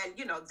 then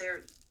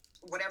they're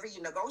whatever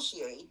you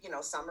negotiate,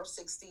 some are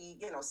 60,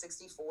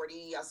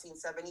 60/40. I've seen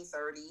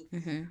 70/30.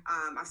 Mm-hmm.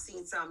 I've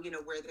seen some,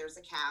 where there's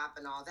a cap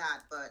and all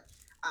that. But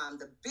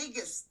the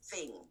biggest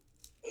thing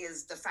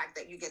is the fact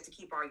that you get to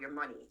keep all your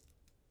money.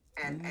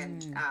 And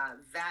Mm.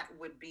 that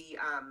would be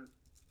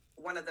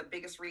one of the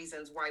biggest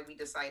reasons why we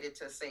decided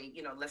to say,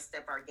 let's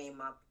step our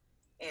game up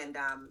and,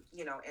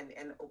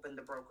 and open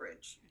the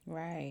brokerage.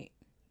 Right.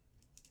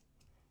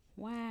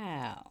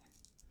 Wow.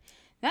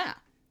 Yeah.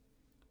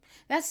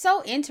 That's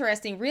so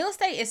interesting. Real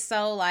estate is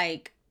so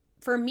like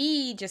for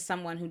me, just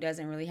someone who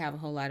doesn't really have a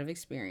whole lot of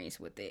experience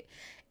with it.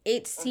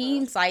 It Mm-hmm.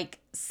 seems like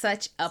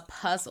such a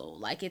puzzle.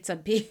 Like it's a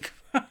big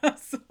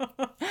puzzle.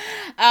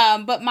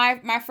 But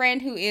my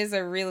friend who is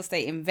a real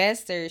estate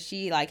investor,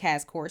 she like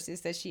has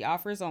courses that she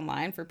offers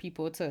online for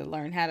people to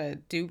learn how to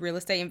do real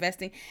estate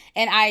investing.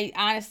 And I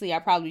honestly I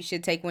probably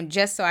should take one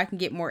just so I can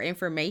get more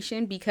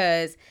information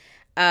because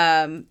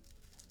um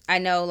I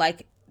know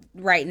like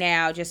right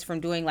now just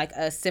from doing like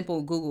a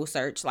simple Google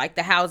search, like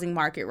the housing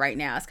market right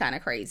now is kind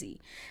of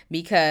crazy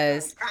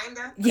because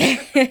Kinda.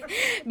 yeah,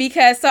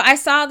 because so I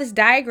saw this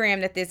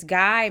diagram that this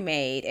guy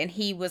made and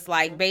he was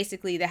like Mm-hmm.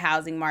 basically the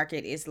housing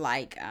market is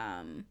like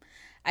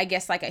I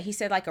guess like he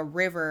said like a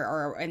river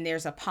or and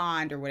there's a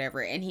pond or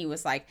whatever and he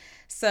was like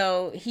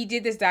so he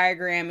did this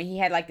diagram and he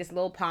had like this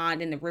little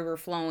pond and the river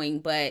flowing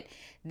but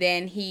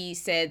then he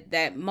said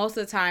that most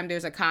of the time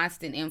there's a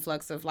constant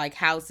influx of like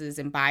houses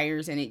and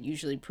buyers and it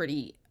usually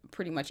pretty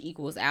much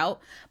equals out.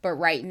 But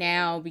right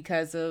now,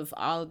 because of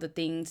all of the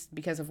things,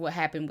 because of what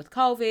happened with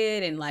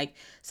COVID and like,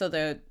 so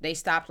they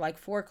stopped like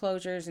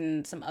foreclosures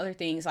and some other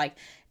things like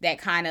that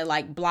kind of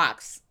like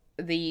blocks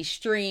the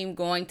stream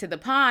going to the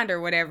pond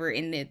or whatever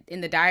in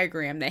the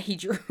diagram that he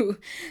drew.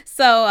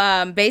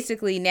 So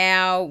basically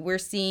now we're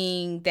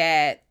seeing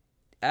that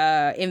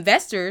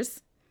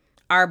investors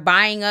are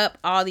buying up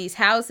all these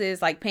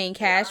houses, like paying They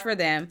cash are. for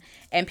them,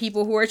 and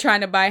people who are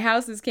trying to buy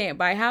houses can't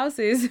buy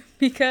houses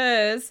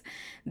because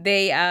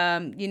they,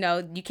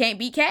 you can't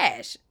beat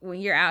cash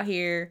when you're out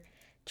here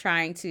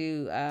trying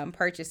to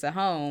purchase a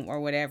home or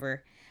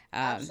whatever.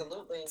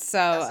 Absolutely. So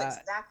That's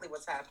exactly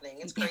what's happening.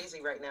 It's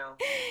crazy right now.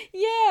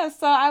 yeah,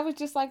 so I was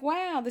just like,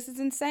 wow, this is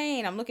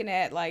insane. I'm looking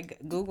at like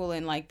Google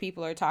and like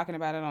people are talking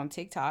about it on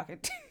TikTok.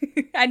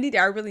 I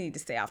really need to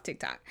stay off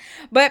TikTok.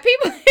 But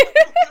people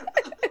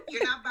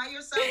You're not by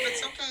yourself.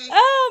 It's okay.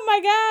 oh my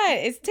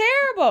god, it's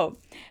terrible.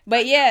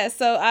 But yeah,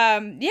 so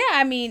yeah,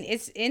 I mean,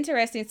 it's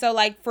interesting. So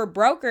like for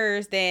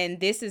brokers, then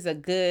this is a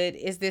good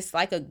is this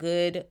like a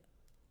good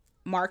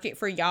market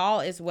for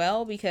y'all as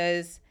well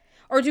because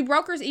or do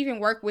brokers even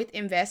work with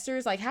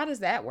investors? Like how does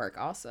that work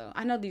also?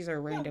 I know these are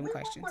Yeah, random we work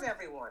questions. with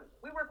everyone.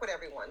 We work with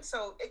everyone.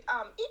 So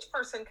each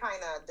person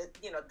kind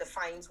of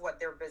defines what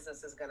their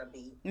business is going to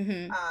be.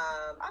 Mhm.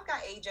 I've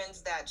got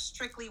agents that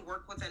strictly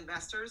work with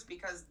investors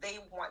because they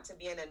want to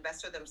be an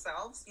investor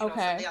themselves. So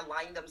Okay. they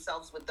align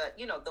themselves with the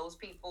those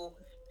people.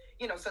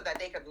 So that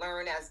they could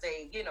learn as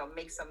they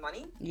make some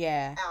money.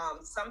 Yeah.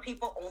 Some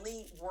people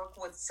only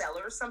work with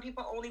sellers. Some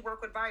people only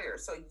work with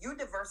buyers. So you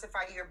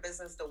diversify your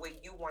business the way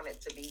you want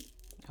it to be.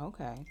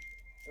 Okay.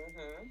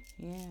 Hmm.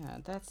 Yeah,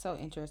 that's so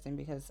interesting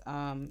because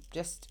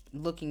just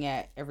looking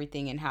at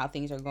everything and how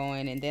things are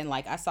going and then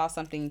like I saw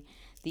something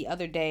the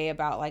other day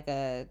about like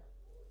a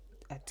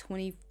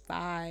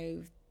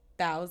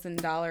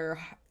 $25,000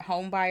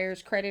 home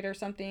buyer's credit or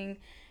something.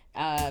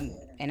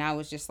 And I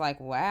was just like,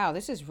 wow,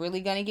 this is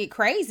really gonna get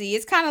crazy.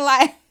 It's kind of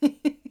like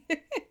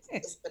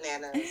It's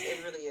bananas.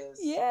 It really is.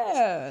 It's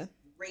yeah.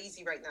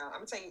 crazy right now. I'm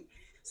gonna tell you.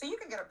 So you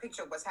can get a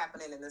picture of what's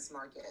happening in this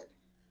market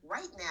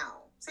right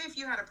now. Say if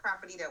you had a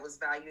property that was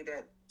valued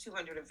at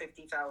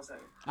 250,000.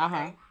 Uh-huh.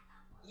 Okay,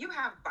 you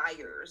have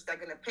buyers that are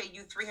going to pay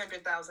you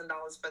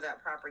 $300,000 for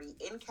that property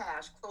in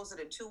cash, close it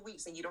in 2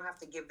 weeks, and you don't have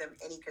to give them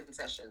any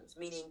concessions.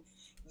 Meaning,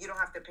 you don't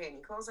have to pay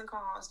any closing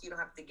costs. You don't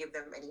have to give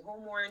them any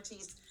home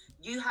warranties.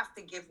 You have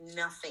to give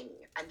nothing,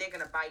 and they're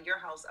going to buy your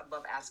house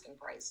above asking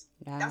price.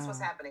 That's what's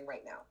Wow. happening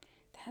right now.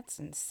 That's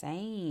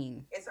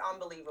insane. It's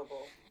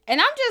unbelievable.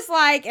 And I'm just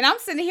like, and I'm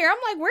sitting here, I'm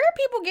like, where are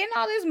people getting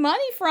all this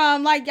money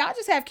from? Like, y'all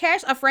just have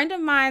cash. A friend of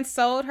mine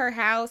sold her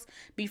house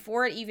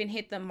before it even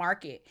hit the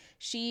market.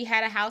 She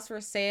had a house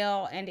for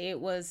sale and it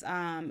was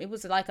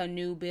like a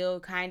new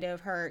build kind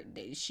of her.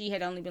 She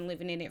had only been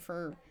living in it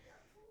for,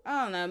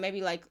 I don't know, maybe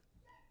like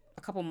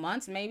a couple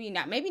months, maybe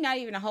not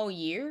even a whole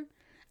year.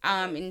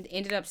 Hmm. And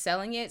ended up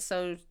selling it.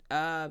 So,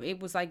 it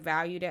was like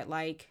valued at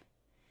like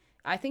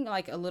I think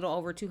like a little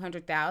over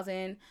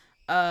 200,000.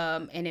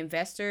 An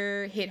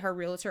investor hit her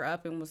realtor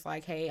up and was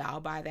like, "Hey,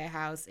 I'll buy that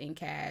house in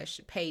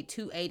cash." Paid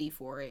 280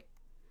 for it,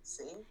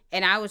 See?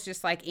 and I was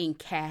just like, "In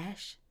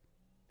cash?"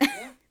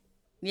 Yeah.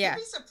 You'd Yeah,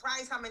 be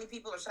surprised how many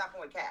people are shopping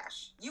with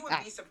cash. You would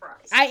I, be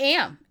surprised. I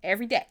am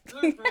every day.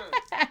 Hmm.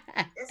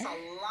 It's a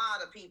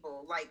lot of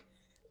people. Like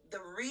the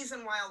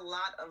reason why a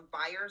lot of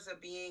buyers are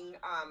being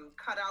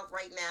cut out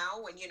right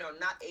now and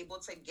not able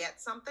to get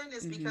something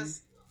is Mhm.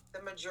 because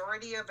the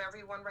majority of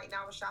everyone right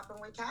now is shopping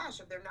with cash.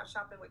 If they're not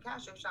shopping with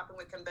cash, they're shopping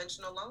with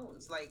conventional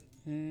loans. Like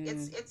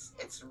it's Mm. it's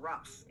it's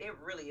rough. It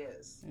really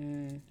is.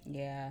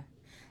 Yeah,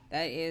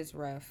 that is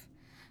rough.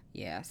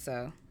 Yeah,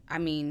 so I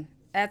mean,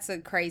 that's a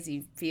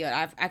crazy field.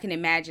 I can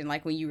imagine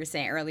like when you were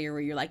saying earlier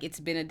where you're like,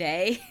 it's been a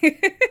day.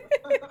 It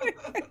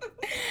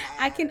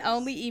I can has.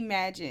 only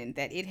imagine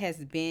that it has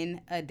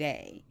been a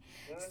day.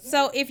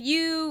 Hmm.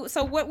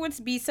 So what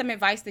would be some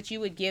advice that you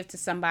would give to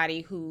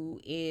somebody who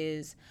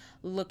is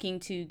looking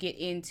to get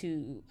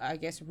into, I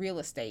guess, real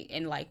estate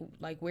and like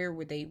where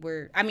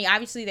I mean,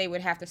 obviously they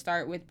would have to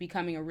start with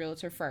becoming a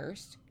realtor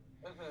first.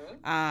 Hmm.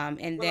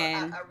 And Well,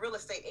 then a real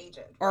estate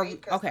agent, or right?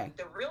 Because okay.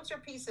 the realtor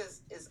piece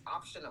is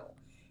optional.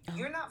 Oh,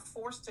 You're not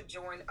forced to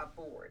join a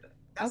board.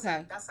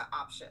 okay. That's an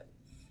option.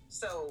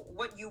 So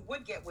what you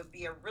would get would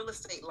be a real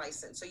estate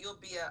license. So you'll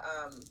be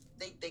a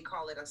they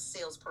call it a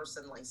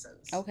salesperson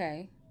license.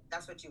 Okay.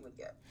 That's what you would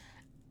get.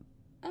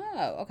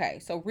 Oh, okay.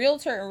 So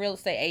realtor and real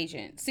estate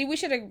agent. See, we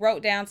should have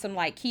wrote down some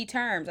like key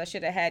terms. I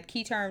should have had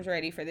key terms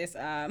ready for this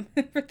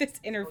for this Oh,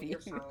 interview.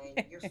 you're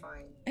fine. You're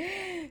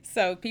fine.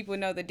 So people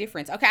know the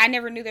difference. Okay, I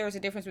never knew there was a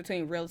difference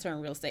between realtor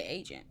and real estate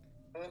agent.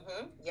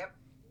 Yep.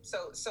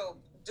 So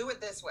do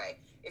it this way.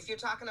 If you're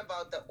talking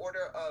about the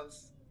order of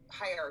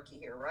hierarchy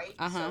here, right?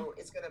 Uh-huh. So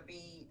it's gonna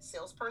be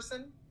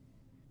salesperson,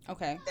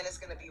 Okay. then it's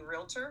gonna be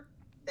realtor,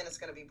 then it's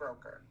gonna be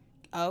broker.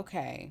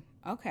 Okay.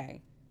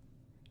 Okay.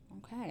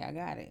 Okay, I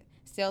got it.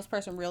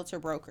 Salesperson, realtor,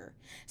 broker.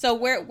 So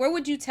Hmm. where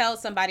would you tell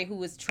somebody who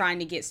was trying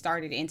to get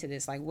started into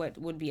this? Like what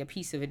would be a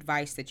piece of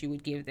advice that you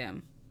would give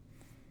them?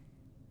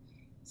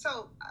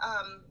 So,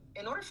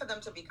 in order for them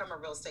to become a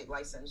real estate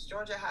license,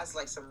 Georgia has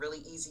like some really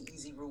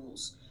easy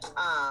rules.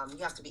 You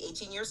have to be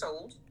 18 years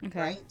old, Okay.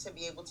 right, to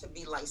be able to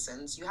be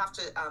licensed. You have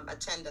to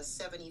attend a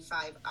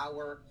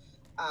 75-hour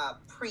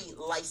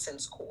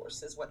pre-license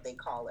course, is what they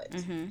call it.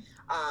 Mhm.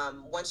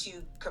 Once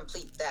you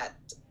complete that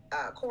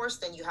course,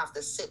 then you have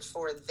to sit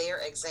for their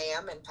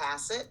exam and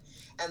pass it.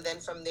 And then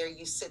from there,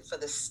 you sit for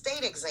the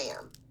state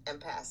exam and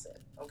pass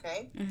it.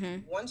 Okay.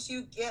 Mhm. Once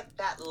you get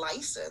that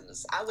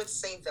license, I would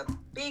say the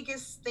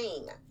biggest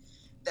thing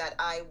that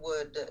I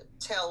would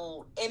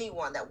tell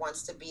anyone that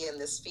wants to be in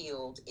this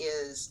field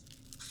is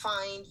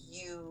find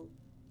you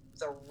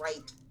the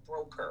right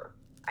broker.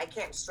 I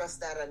can't stress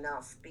that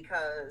enough,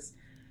 because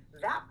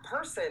that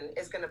person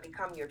is going to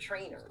become your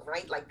trainer,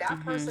 right? Like that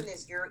Mm-hmm. person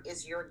is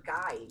your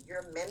guide,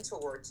 your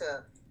mentor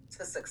to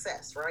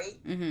success, right?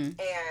 Mm-hmm.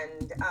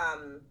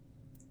 And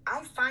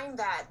I find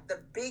that the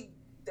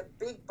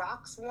big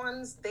box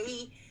ones,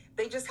 they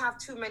just have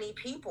too many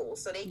people,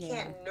 so they Yeah.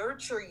 can't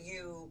nurture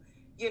you,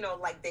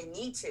 like they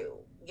need to,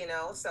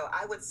 So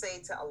I would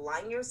say to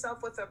align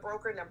yourself with a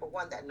broker, number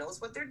one, that knows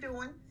what they're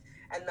doing,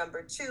 and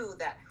number two,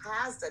 that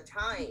has the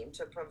time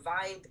to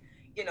provide,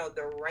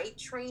 the right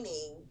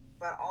training,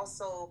 but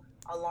also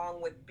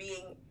along with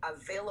being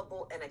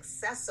available and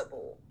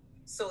accessible,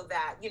 so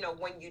that,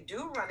 when you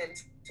do run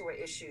into an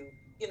issue,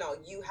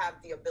 you have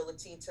the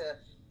ability to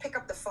pick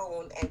up the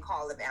phone and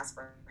call and ask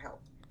for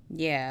help.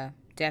 Yeah,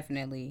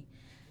 definitely.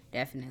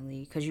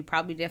 Definitely, because you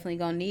probably definitely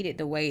gonna need it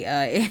the way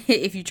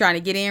if you're trying to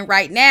get in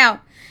right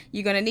now,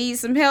 you're gonna need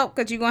some help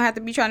because you're gonna have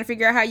to be trying to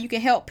figure out how you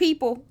can help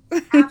people.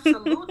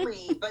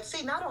 Absolutely. But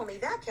see, not only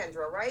that,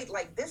 Kendra, right?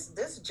 Like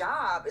this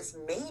job is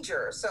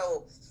major.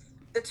 So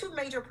the two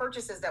major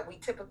purchases that we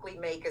typically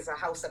make is a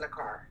house and a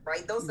car,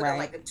 right? Those are like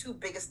Right. the two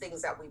biggest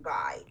things that we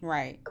buy.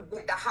 Right.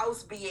 With the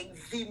house being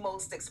the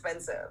most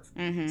expensive.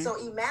 Mm-hmm. So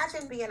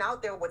imagine being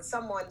out there with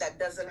someone that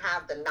doesn't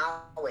have the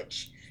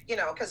knowledge,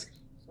 because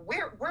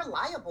we're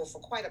liable for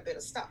quite a bit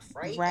of stuff,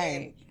 right? And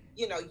Right.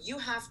 you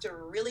have to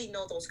really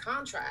know those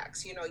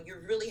contracts. You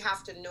really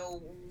have to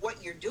know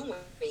what you're doing,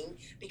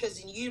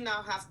 because you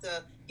now have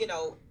to,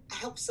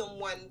 help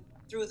someone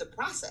through the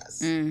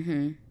process.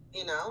 Mm-hmm.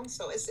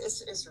 So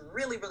it's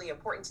really really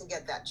important to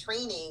get that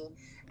training.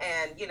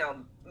 And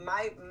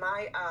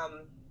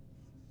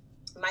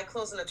my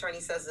closing attorney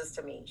says this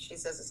to me. She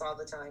says this all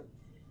the time.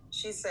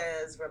 She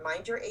says,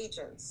 remind your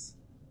agents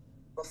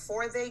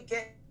before they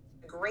get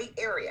a great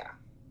area,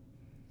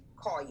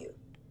 call you.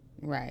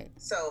 Right.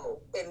 So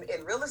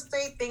in real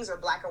estate, things are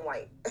black and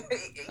white.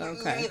 You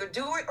Okay. either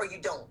do it or you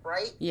don't,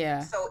 right? Yeah.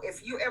 So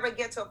if you ever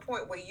get to a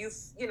point where you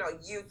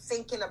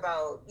thinking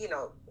about,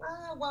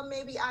 well,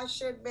 maybe I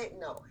should,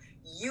 no.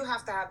 You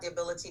have to have the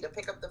ability to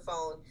pick up the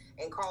phone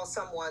and call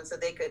someone so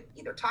they could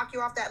either talk you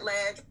off that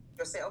ledge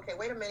or say, okay,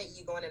 wait a minute,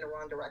 you're going in the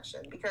wrong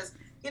direction. Because,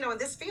 in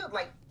this field,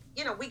 like,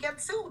 we get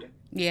sued.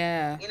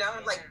 Yeah.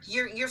 Like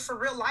you're for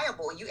real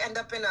liable. You end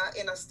up in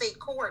a state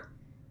court,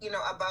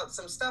 about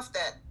some stuff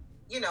that,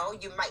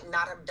 you might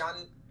not have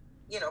done,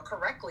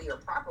 correctly or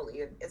properly.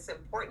 It's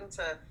important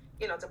to,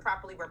 to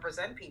properly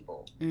represent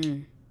people.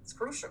 Mm. It's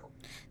crucial.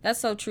 That's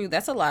so true.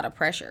 That's a lot of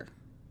pressure.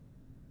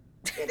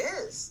 It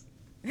is.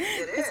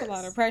 It That's a lot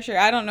of is. pressure.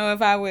 I don't know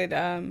if I would.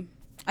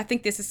 I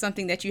think this is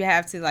something that you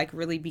have to like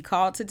really be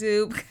called to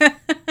do.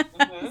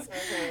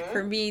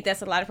 For Mm-hmm. me,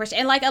 that's a lot of pressure,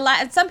 and like a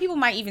lot. Some people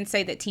might even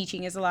say that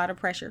teaching is a lot of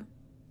pressure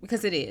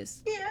because it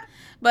is. Yeah.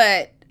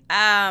 But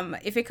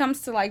if it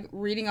comes to like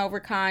reading over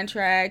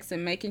contracts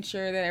and making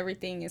sure that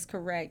everything is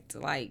correct,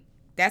 like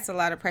that's a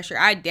lot of pressure.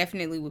 I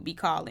definitely would be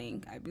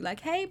calling. I'd be like,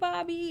 "Hey,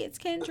 Bobby, it's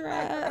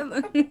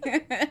Kendra.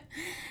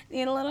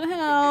 Need a little You could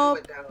do help."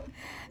 it though.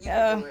 You could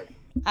Uh, do it.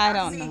 I I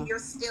don't see know. you're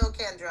still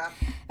Kendra.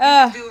 You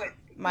Uh, could do it.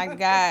 my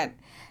God.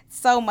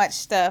 So much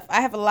stuff.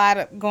 I have a lot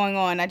of going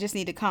on. I just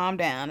need to calm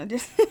down. I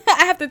just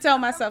I have to tell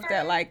That's myself that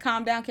okay. like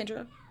calm down,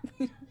 Kendra.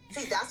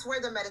 See, that's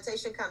where the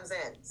meditation comes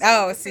in. So when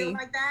Oh, you feel see.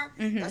 like that,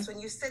 Mhm. that's when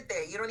you sit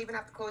there. You don't even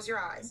have to close your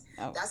eyes.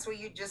 Oh, That's where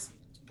you just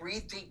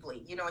breathe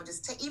deeply, and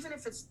just take, even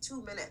if it's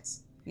 2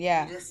 minutes, you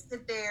yeah. just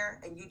sit there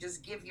and you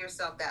just give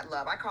yourself that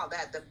love. I call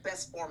that the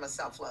best form of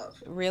self love.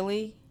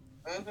 Really?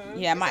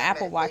 Yeah, Is my that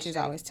Apple Watch is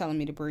meditation? always telling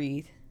me to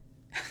breathe.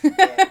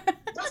 Yeah.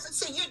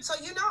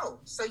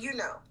 So you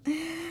know.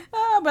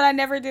 Oh, but I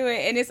never do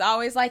it, and it's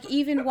always like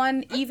even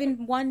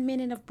one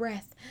minute of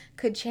breath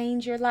could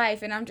change your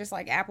life, and I'm just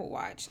like Apple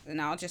Watch,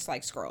 and I'll just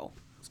like scroll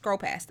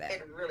past that.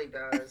 It really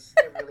does.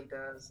 It really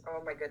does.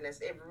 Oh my goodness.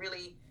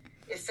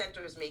 It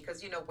centers me,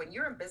 because when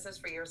you're in business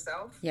for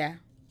yourself, Yeah.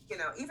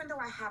 even though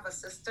I have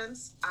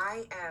assistants,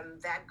 I am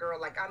that girl.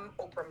 Like, I'm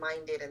Oprah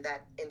minded in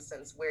that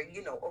instance where,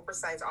 Oprah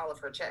signs all of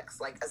her checks.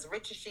 Like, as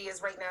rich as she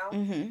is right now,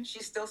 Mhm.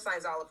 she still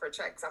signs all of her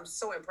checks. I'm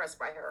so impressed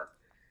by her.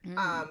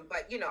 Mm.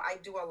 But, I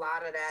do a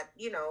lot of that,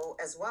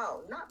 as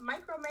well. Not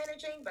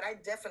micromanaging, but I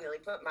definitely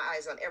put my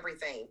eyes on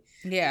everything,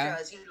 Yeah.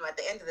 because, at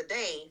the end of the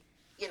day,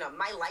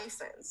 my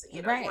license,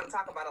 you want Right. to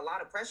talk about a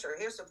lot of pressure.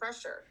 Here's the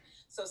pressure.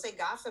 So say,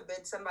 God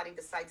forbid, somebody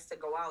decides to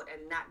go out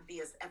and not be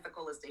as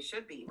ethical as they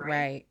should be, right?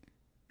 Right.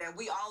 Then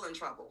we all in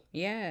trouble.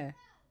 Yeah.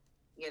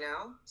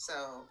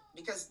 So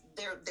because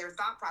their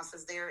thought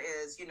process there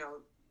is,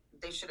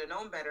 they should have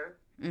known better,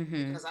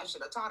 Mhm. because I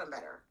should have taught them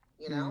better.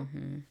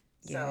 Mhm.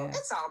 So Yeah.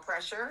 it's all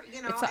pressure,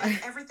 It's all,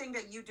 and everything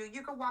that you do,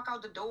 you can walk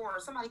out the door, or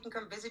somebody can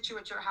come visit you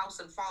at your house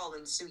and fall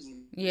and sue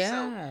you. So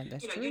yeah,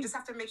 that's you true. just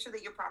have to make sure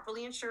that you're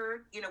properly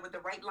insured, with the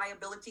right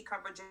liability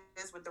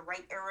coverages, with the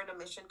right error and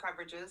omission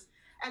coverages,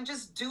 and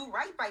just do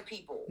right by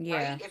people,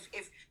 Yeah. right?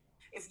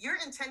 If your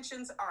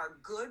intentions are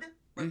good, Mhm.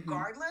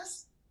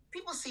 regardless,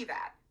 people see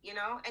that, you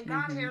know, and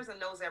God hears and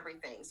knows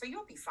everything, so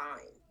you'll be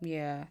fine.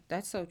 Yeah,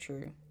 that's so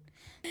true.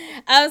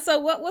 So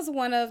what was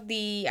one of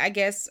the, I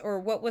guess, or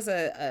what was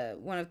a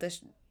one of the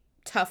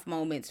tough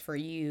moments for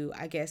you,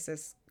 I guess,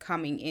 as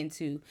coming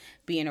into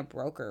being a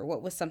broker?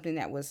 What was something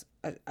that was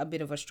a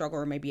bit of a struggle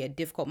or maybe a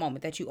difficult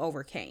moment that you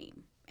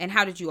overcame? And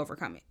how did you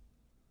overcome it?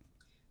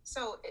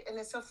 So, and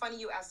it's so funny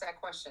you asked that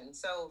question.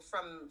 So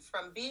from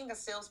being a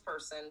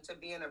salesperson to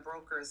being a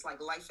broker, it's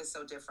like life is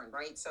so different,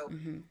 right? So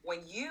when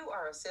you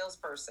are a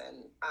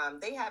salesperson,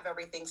 they have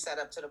everything set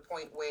up to the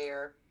point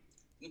where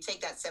you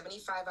take that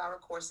 75-hour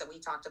course that we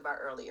talked about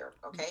earlier.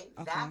 Okay,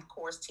 that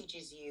course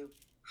teaches you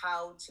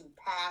how to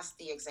pass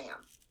the exam.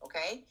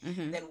 Okay,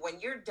 then when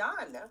you're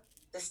done,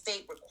 the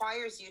state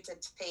requires you to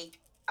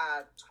take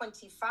a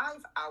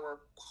 25-hour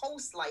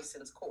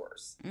post-license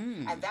course,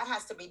 and that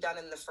has to be done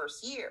in the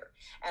first year.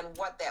 And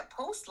what that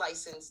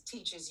post-license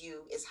teaches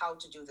you is how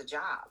to do the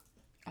job.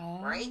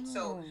 Right?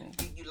 So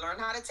you learn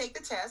how to take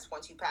the test.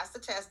 Once you pass the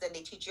test, then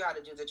they teach you how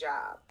to do the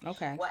job.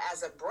 Okay. Well,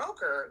 as a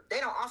broker,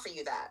 they don't offer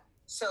you that.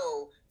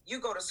 So you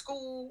go to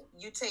school,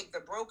 you take the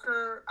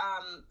broker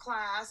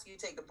class, you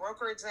take the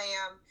broker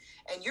exam,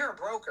 and you're a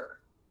broker.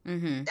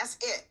 That's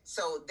it.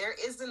 So there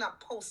isn't a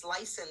post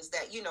license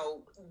that, you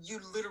know, you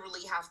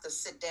literally have to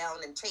sit down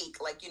and take,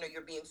 like, you know,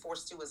 you're being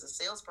forced to as a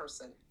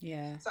salesperson.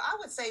 Yeah. So I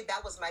would say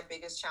that was my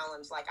biggest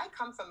challenge. Like, I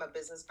come from a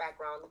business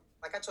background.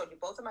 Like I told you,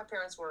 both of my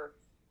parents were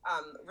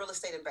real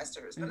estate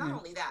investors, but not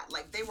only that,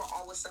 like, they were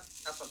always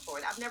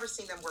self-employed. I've never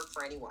seen them work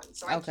for anyone.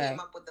 So I came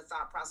up with the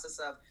thought process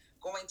of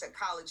going to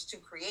college to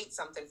create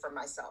something for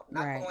myself,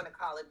 not going to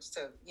college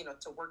to, you know,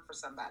 to work for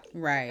somebody.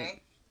 Right.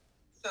 Okay?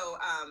 So,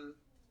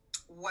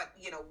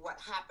 what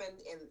happened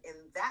in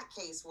that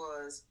case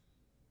was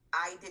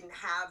I didn't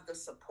have the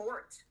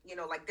support, you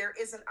know, like there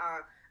isn't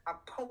a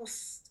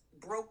post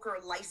broker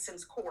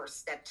license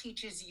course that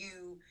teaches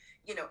you,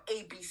 you know,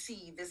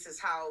 ABC, this is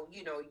how,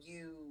 you know,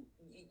 you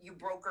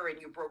broker and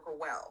you broker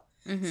well.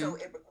 So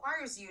it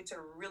requires you to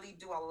really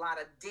do a lot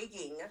of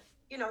digging,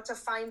 you know, to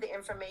find the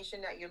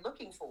information that you're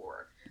looking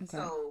for.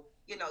 So,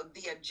 you know,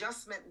 the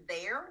adjustment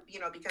there, you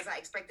know, because I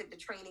expected the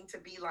training to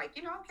be like,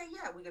 you know, okay,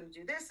 yeah, we're going to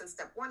do this in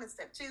step 1 and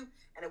step 2.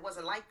 And it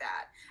wasn't like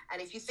that.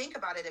 And if you think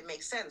about it, it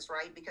makes sense,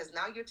 right? Because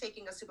now you're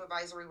taking a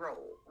supervisory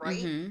role,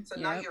 right? So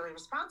now you're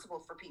responsible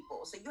for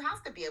people. So you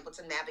have to be able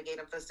to navigate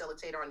and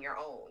facilitate on your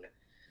own.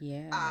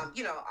 Yeah.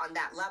 You know, on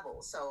that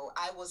level. So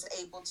I was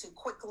able to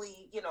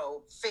quickly, you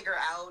know, figure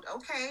out,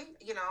 okay,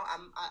 you know,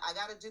 I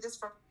got to do this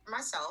for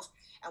myself.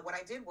 And what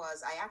I did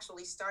was I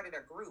actually started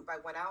a group. I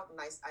went out and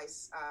I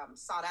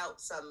sought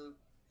out some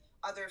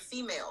other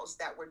females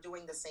that were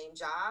doing the same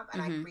job. And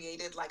I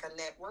created like a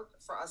network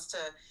for us to,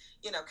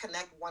 you know,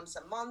 connect once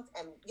a month.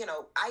 And, you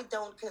know, I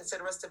don't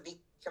consider us to be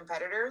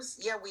competitors.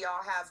 Yeah, we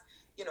all have,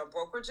 you know,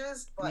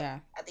 brokerages, but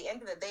at the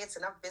end of the day, it's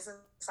enough business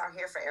out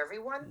here for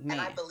everyone.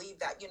 And I believe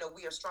that, you know,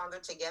 we are stronger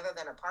together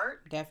than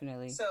apart.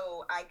 Definitely.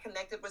 So I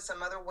connected with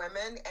some other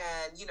women,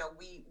 and, you know,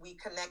 we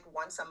connect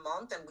once a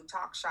month and we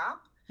talk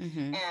shop.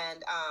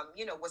 And,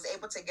 you know, was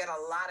able to get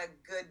a lot of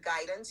good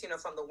guidance, you know,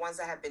 from the ones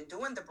that have been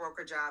doing the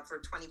broker job for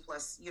 20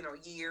 plus, you know,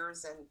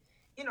 years, and,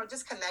 you know,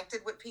 just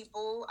connected with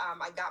people.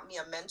 I got me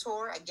a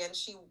mentor. Again,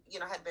 she, you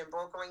know, had been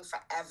brokering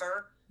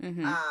forever.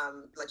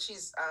 Like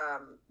she's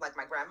like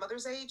my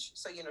grandmother's age.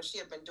 So, you know, she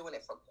had been doing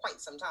it for quite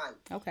some time.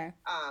 Okay.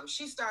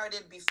 She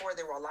started before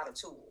there were a lot of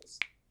tools,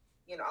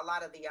 you know, a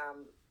lot of the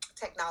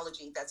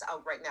technology that's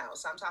out right now.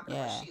 So I'm talking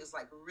about she is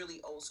like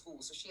really old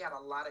school. So she had a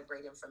lot of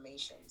great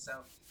information.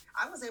 So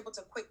I was able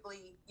to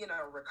quickly, you know,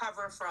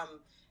 recover from,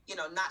 you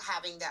know, not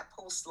having that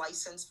post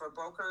license for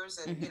brokers,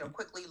 and, you know,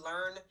 quickly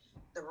learn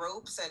the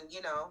ropes, and,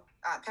 you know,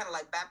 kind of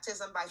like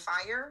baptism by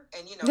fire.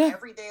 And, you know,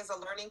 every day is a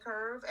learning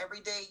curve. Every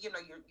day, you know,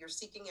 you're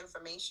seeking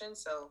information.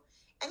 So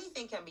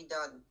anything can be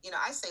done. You know,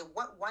 I say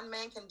what one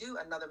man can do,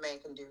 another man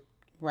can do.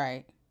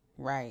 Right.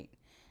 Right.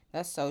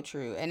 That's so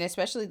true. And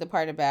especially the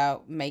part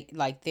about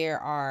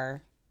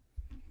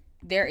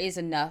there is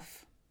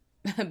enough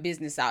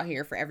business out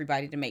here for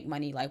everybody to make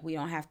money. Like, we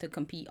don't have to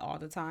compete all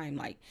the time.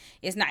 Like,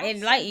 it's not,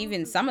 and like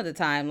even some of the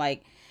time,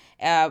 like,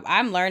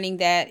 I'm learning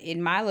that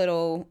in my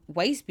little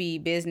waist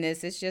bead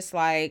business, it's just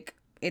like,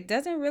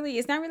 it's not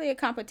really a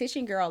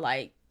competition, girl.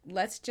 Like,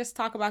 let's just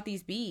talk about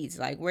these beads.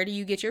 Like, where do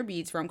you get your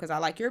beads from? Because I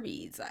like your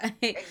beads.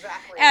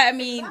 Exactly. I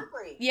mean,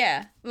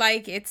 yeah,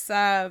 like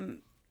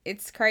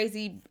it's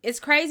crazy. It's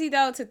crazy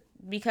though,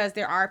 because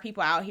there are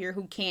people out here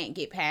who can't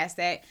get past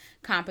that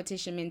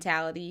competition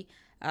mentality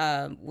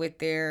with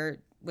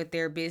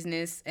their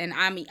business. And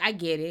I mean, I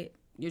get it.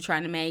 You're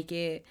trying to make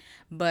it,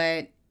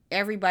 but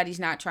everybody's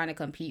not trying to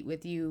compete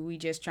with you.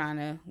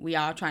 We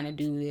all trying to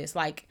do this.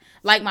 Like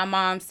my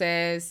mom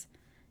says,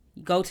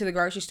 go to the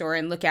grocery store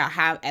and look at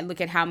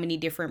how many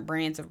different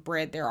brands of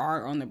bread there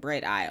are on the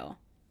bread aisle.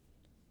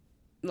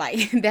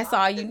 Like, that's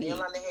all you need.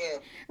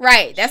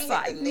 Right. That's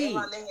all you need.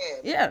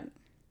 Yeah.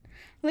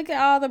 Look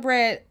at all the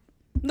bread.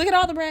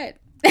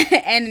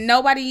 And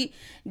nobody,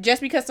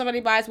 just because somebody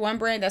buys one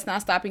brand, that's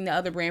not stopping the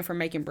other brand from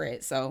making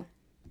bread. So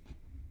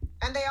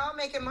And they all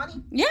making money,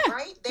 Yeah,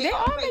 right? They they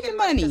all are making making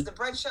money because money. the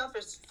bread shelf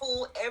is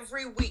full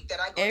every week that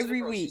I go to the Every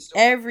grocery week,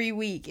 store, every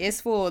week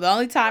it's full. The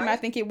only time I right?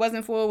 think it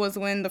wasn't full was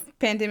when the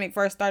pandemic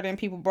first started and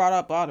people brought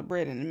up all the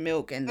bread and the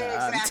milk and the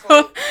Exactly,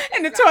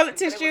 and the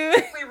toilet exactly. But it was tissue.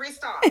 quickly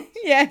restocked.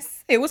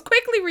 Yes, it was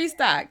quickly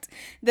restocked.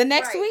 The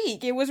next Right.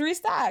 week, it was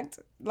restocked.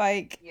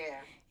 Like, Yeah.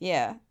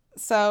 yeah.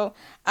 So,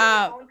 You're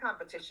your um, own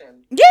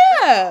competition. Real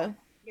yeah,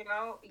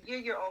 talk. You're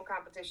your own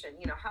competition.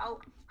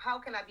 How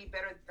can I be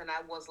better than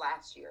I was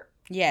last year?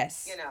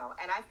 yes, And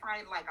I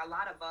find like a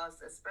lot of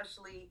us,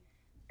 especially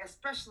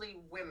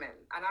women,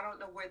 and I don't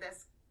know where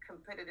this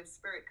competitive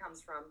spirit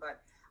comes from,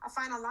 but I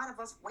find a lot of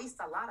us waste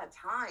a lot of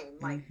time.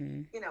 Like,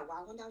 mm-hmm, well,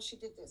 I wonder how she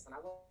did this, and I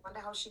wonder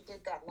how she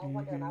did that, and I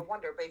wonder, and mm-hmm. I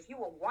wonder. But if you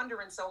were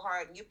wondering so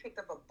hard and you picked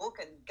up a book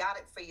and got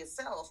it for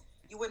yourself,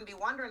 you wouldn't be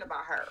wondering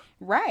about her.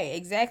 Right,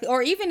 exactly.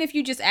 Or even if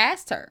you just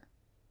asked her,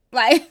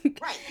 like,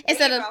 Right. There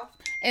instead you of go.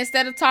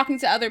 instead of talking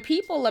to other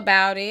people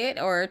about it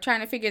or trying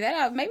to figure that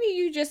out, maybe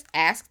you just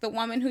ask the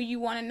woman who you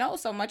want to know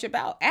so much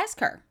about. Ask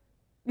her.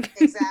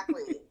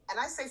 Exactly. And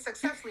I say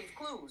success leaves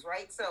clues,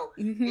 right? So,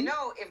 Mm-hmm.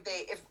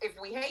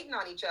 if we hating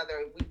on each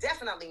other, we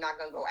definitely not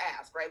gonna go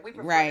ask, right? We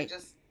prefer to Right.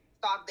 just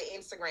stalk the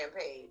Instagram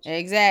page.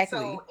 Exactly.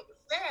 So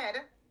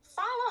instead,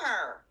 follow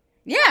her,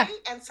 Yeah. right?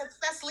 And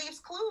success leaves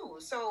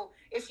clues. So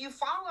if you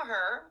follow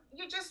her,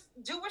 you just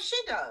do what she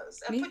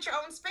does and Yeah. put your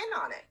own spin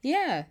on it.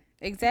 Yeah.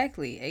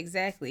 Exactly.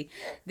 Exactly.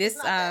 Yeah, it's This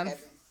not that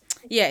heavy.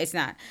 Yeah, it's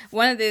not.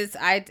 One of this,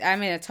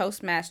 I'm in a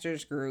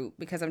Toastmasters group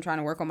because I'm trying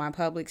to work on my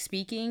public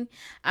speaking.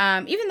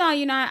 Even though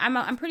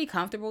I'm pretty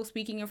comfortable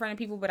speaking in front of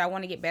people, but I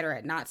want to get better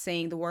at not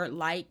saying the word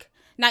like,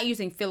 not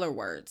using filler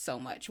words so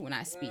much when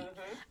I speak.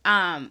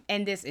 And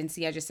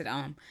see, I just said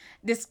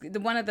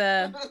one of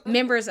the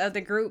members of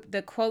the group,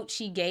 the quote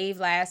she gave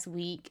last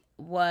week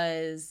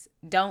was,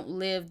 "Don't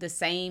live the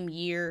same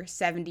year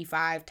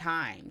 75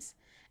 times,"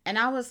 and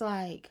I was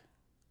like,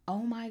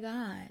 oh my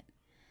god,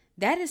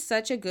 that is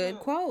such a good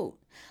quote.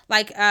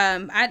 Like, I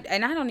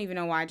don't even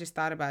know why I just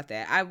thought about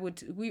that.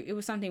 It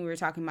was something we were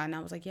talking about, and I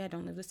was like, yeah,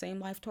 don't live the same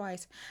life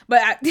twice.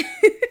 But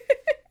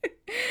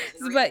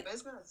but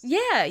Business.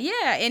 yeah,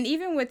 yeah, and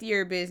even with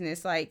your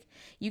business, like,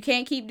 you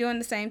can't keep doing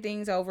the same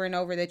things over and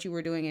over that you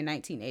were doing in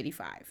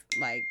 1985.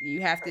 Like,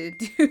 you have to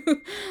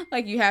do,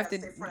 like, you have to,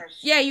 Stay fresh.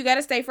 yeah, you got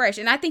to stay fresh,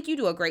 and I think you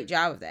do a great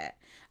job of that.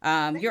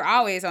 You're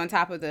always on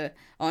top of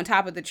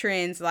the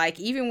trends. Like,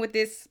 even with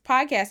this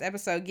podcast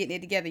episode, getting it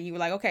together, you were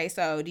like, okay,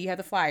 so do you have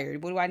the flyer?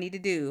 What do I need to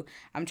do?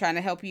 I'm trying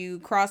to help you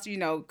cross.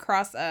 No.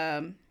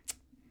 Dot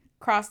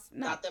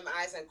them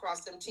I's and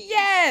cross them T's.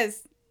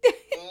 Yes.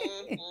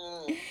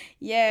 Mm-hmm.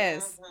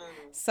 Yes.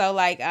 Mm-hmm. So,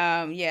 like,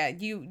 yeah,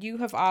 you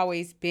have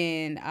always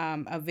been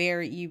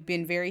you've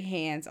been very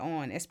hands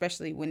on,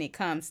 especially when it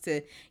comes to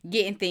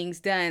getting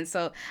things done.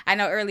 So I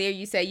know earlier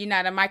you said you're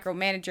not a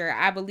micromanager.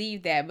 I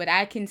believe that, but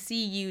I can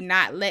see you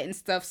not letting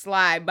stuff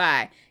slide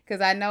by, because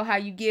I know how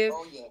you give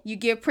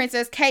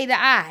Princess K the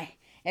eye,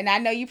 and I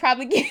know you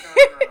probably Girl.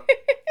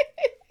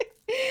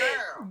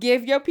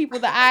 give your people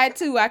the eye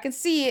too. I can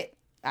see it.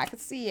 I can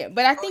see it,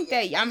 but I think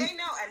that and they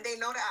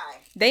know the eye.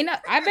 They know.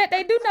 I bet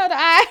they do know the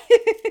eye.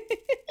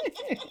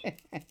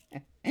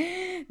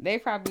 They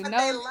probably but know.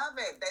 They love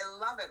it. They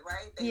love it,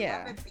 right? They Yeah.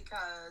 love it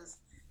because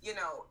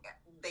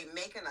they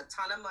making a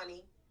ton of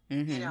money.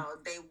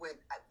 Mm-hmm. They would.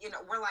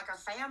 We're like a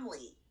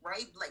family,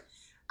 right? Like,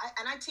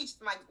 I teach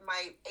my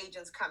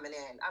agents coming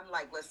in. I'm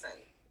like, listen,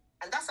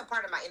 and that's a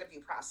part of my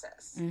interview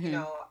process. Mm-hmm.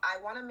 I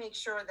want to make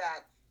sure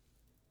that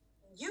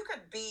you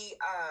could be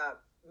a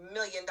 $1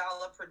 million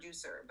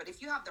producer, but if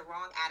you have the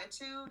wrong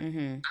attitude,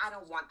 I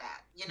don't want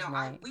that.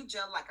 Right. We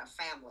gel like a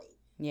family.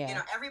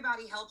 Yeah.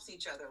 Everybody helps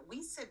each other.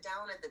 We sit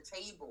down at the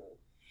table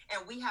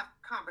and we have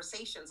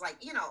conversations like,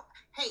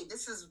 hey,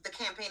 this is the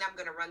campaign I'm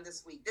going to run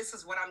this week. This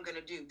is what I'm going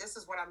to do. This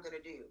is what I'm going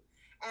to do.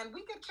 And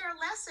we could care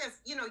less if,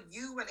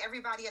 you and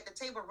everybody at the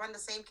table run the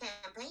same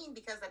campaign,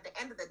 because at the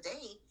end of the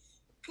day,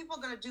 people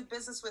are going to do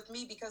business with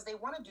me because they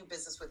want to do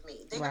business with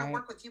me. They're going to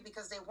work with you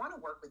because they want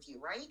to work with you,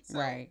 right? So,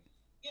 right.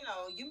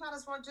 You might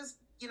as well just,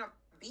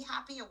 be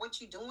happy in what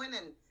you're doing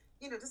and,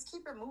 just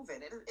keep it moving.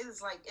 It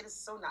is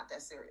so not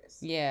that serious.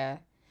 Yeah.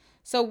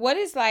 So what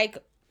is, like,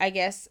 I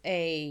guess,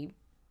 a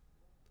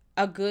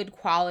good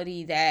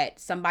quality that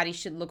somebody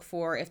should look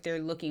for if they're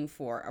looking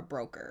for a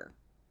broker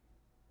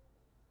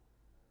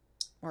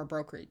or a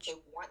brokerage? They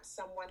want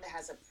someone that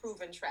has a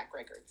proven track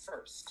record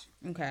first.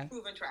 Okay.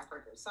 Proven track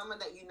record. Someone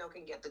that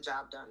can get the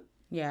job done.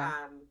 Yeah.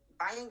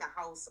 Buying a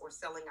house or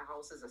selling a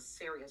house is a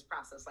serious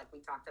process, like we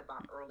talked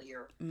about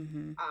earlier.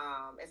 Mm-hmm.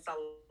 It's a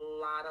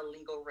lot of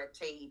legal red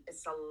tape.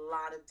 It's a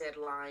lot of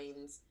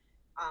deadlines.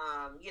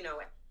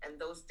 And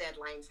those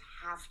deadlines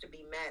have to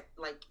be met.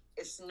 Like,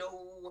 it's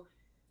no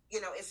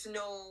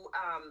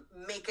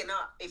making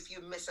up if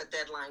you miss a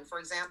deadline. For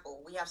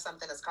example, we have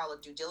something that's called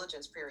a due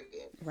diligence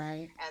period.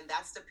 Right. And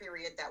that's the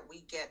period that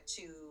we get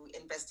to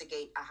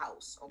investigate a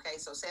house. Okay.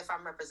 So say if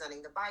I'm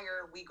representing the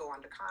buyer, we go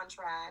under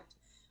contract.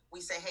 We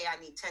say, hey, I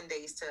need 10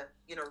 days to,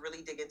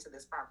 really dig into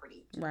this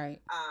property.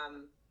 Right.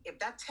 If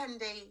that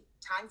 10-day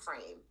time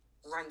frame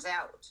runs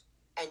out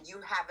and you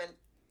haven't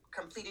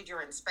completed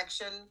your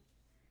inspection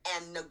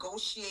and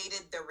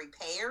negotiated the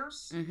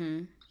repairs,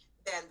 Mm-hmm.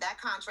 then that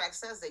contract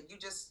says that you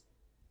just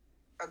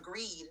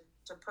agreed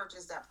to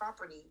purchase that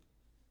property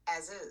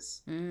as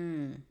is.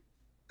 Mm.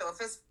 So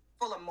if it's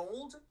full of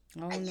mold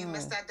Oh and you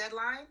miss no. that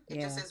deadline, it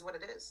just Yeah. is what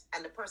it is.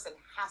 And the person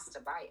has to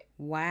buy it.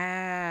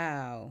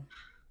 Wow.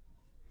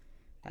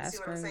 You see That's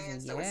what I'm crazy. saying?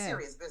 So it's Yeah.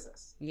 serious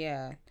business.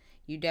 Yeah.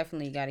 You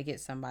definitely got to get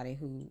somebody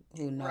who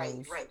Right,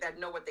 knows. right. That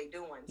know what they're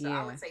doing. So I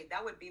Yeah. would say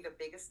that would be the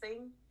biggest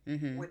thing.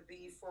 Mm-hmm. Would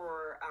be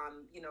for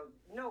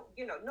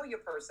know your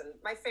person.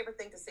 My favorite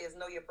thing to say is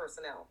know your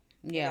personnel.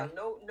 Yeah.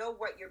 Know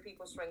what your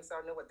people's strengths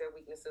are, know what their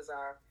weaknesses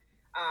are,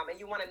 and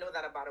you want to know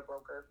that about a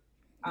broker.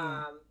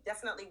 Yeah.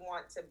 Definitely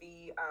want to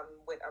be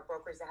with a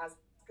brokerage that has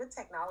good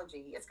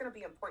technology. It's going to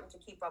be important to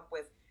keep up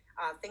with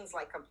things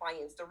like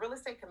compliance. The real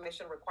estate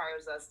commission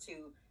requires us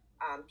to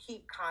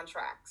keep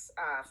contracts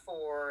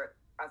for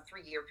a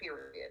 3-year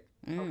period.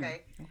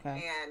 Okay.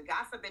 Okay. And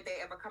God forbid they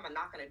ever come and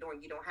knock on the door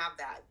and you don't have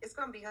that. It's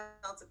going to be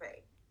hell to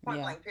pay. Point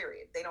Yeah. blank,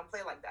 period. They don't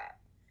play like that.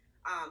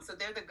 So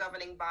they're the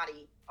governing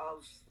body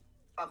of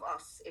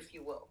us, if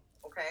you will.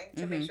 Okay.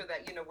 To make sure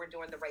that, we're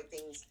doing the right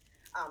things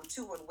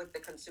to and with the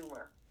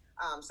consumer.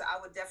 So I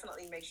would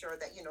definitely make sure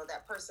that,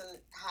 that person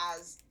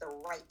has the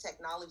right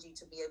technology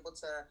to be able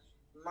to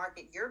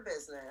market your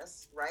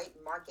business, right?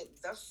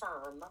 Market the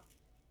firm,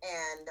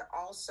 and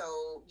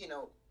also,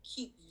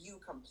 keep you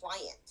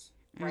compliant,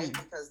 right?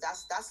 Because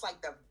that's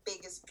like the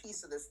biggest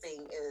piece of this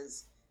thing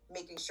is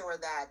making sure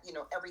that,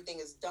 everything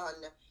is done,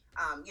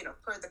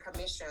 per the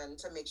commission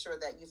to make sure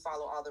that you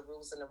follow all the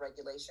rules and the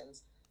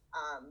regulations.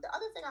 The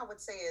other thing I would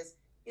say is,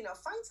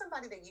 find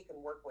somebody that you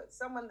can work with,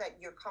 someone that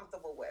you're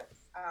comfortable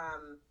with.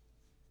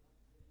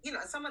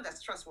 Someone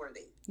that's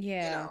trustworthy.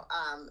 Yeah.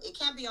 It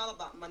can't be all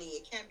about money.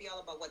 It can't be all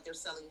about what they're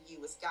selling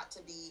you. It's got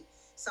to be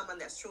someone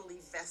that's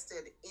truly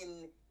vested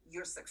in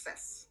your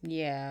success.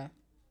 Yeah.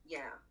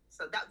 Yeah.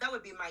 So that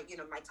would be my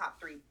top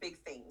 3 big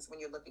things when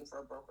you're looking for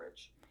a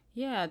brokerage.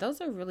 Yeah,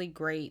 those are really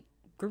great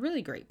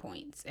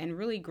points and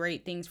really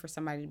great things for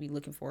somebody to be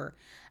looking for,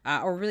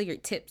 or really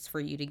great tips for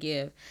you to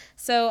give.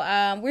 So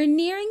we're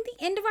nearing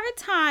the end of our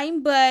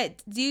time,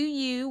 but do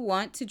you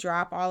want to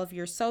drop all of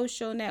your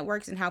social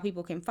networks and how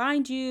people can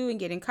find you and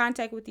get in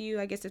contact with you?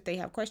 I guess if they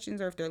have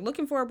questions or if they're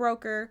looking for a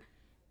broker.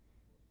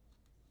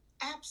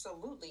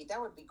 Absolutely. That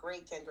would be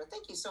great, Kendra.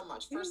 Thank you so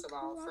much, first of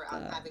all, for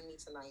having me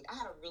tonight. I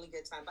had a really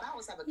good time, but I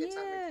always have a good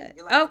time with you.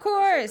 You're like Of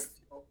course.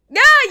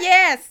 No,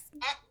 yes.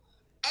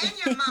 And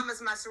your mom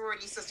is my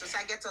sorority sister, so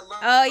I get to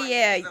love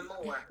even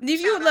more.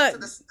 If Shout you look,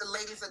 out to the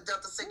ladies of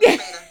Delta Sigma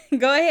Theta.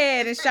 Go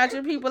ahead and shout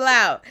your people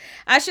out.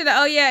 I should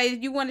have. Oh yeah,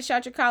 if you want to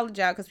shout your college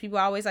out, because people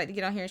always like to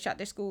get on here and shout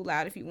their school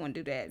out. If you want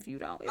to do that, if you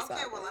don't, it's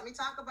okay. Well, let me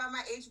talk about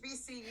my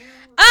HBCU.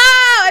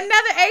 Oh,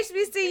 another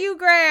HBCU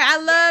grad. I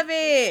love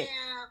it.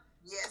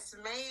 Yes,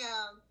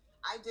 ma'am.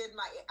 I did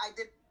my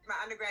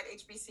undergrad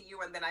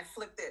HBCU, and then I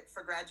flipped it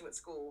for graduate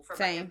school for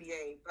my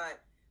MBA.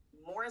 But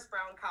Morris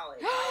Brown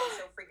College. I am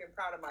so freaking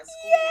proud of my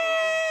school.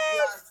 Yes! We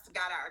just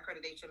got our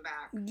accreditation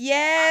back.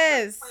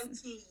 Yes. After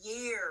 20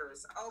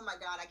 years. Oh my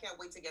God, I can't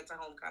wait to get to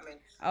homecoming.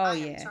 Oh, I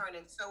am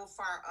turning so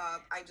far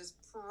up. I just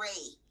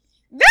pray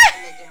make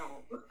it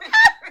home. We're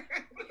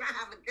gonna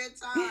have a good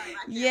time.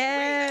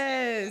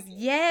 Yes.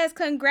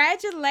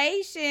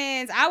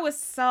 Congratulations. I was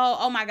so,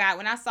 oh my God,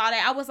 when I saw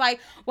that, I was like,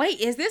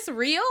 wait, is this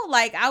real?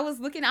 Like, I was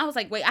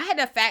like, wait, I had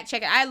to fact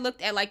check it. I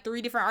looked at like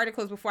 3 different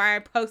articles before I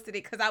posted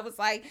it because I was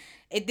like,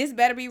 this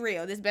better be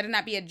real. This better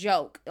not be a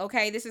joke.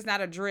 Okay, this is not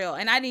a drill.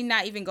 And I did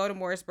not even go to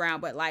Morris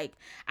Brown, but like,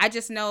 I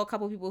just know a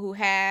couple people who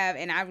have,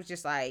 and I was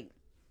just like,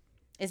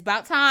 it's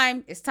about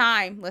time. It's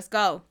time. Let's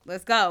go.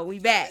 We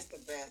back. It's the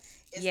best.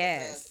 It's the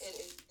best.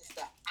 It's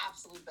the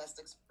absolute best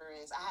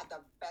experience. I had the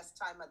best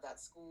time at that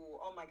school.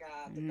 Oh my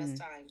God, the best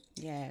time.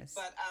 Yes.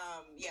 But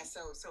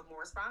so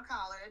Morris Brown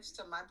College,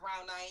 to my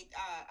Brownite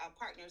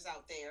partners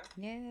out there.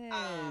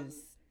 Yes.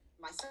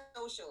 My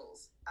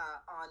socials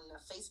on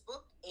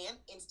Facebook and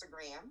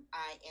Instagram.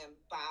 I am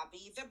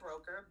Bobby the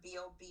Broker,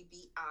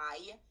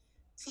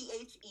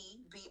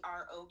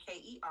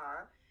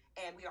 BOBBITHEBROKER.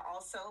 And we are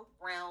also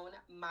Brown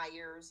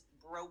Myers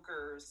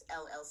Brokers,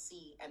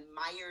 LLC. And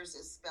Myers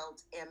is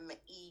spelled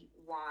MEYERS.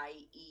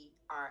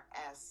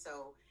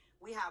 So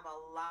we have a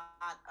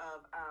lot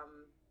of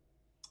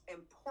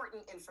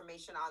important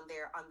information on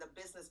there on the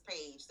business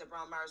page, the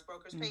Brown Myers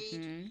Brokers page.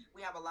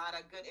 We have a lot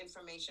of good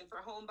information for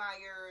home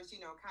buyers,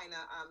 kind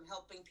of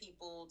helping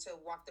people to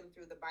walk them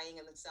through the buying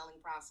and the selling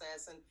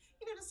process, and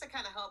just to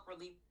kind of help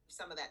relieve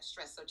some of that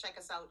stress. So check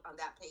us out on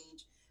that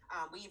page.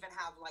 We even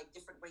have like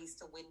different ways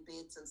to win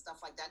bids and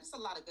stuff like that. Just a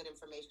lot of good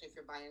information if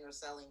you're buying or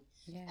selling.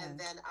 Yeah.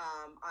 And then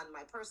on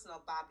my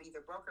personal Bobby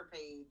the Broker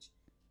page,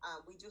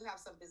 we do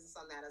have some business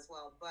on that as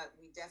well, but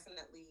we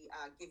definitely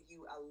give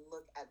you a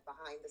look at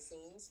behind the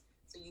scenes.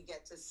 So you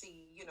get to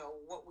see,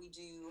 what we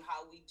do,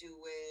 how we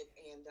do it,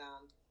 and,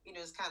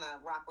 just kind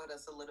of rock with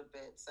us a little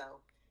bit.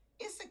 So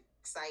it's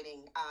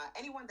exciting.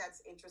 Anyone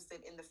that's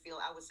interested in the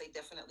field, I would say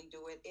definitely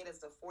do it. It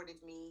has afforded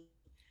me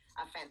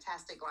a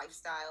fantastic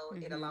lifestyle.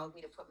 It allowed me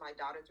to put my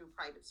daughter through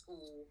private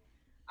school.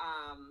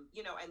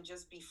 and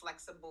just be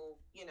flexible,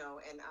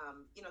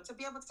 to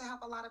be able to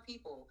help a lot of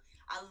people.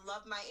 I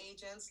love my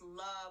agents,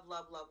 love,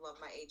 love, love, love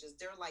my agents.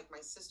 They're like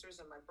my sisters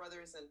and my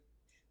brothers, and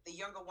the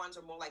younger ones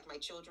are more like my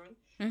children.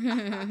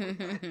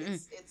 But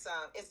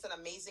it's an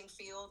amazing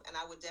field, and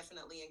I would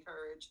definitely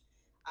encourage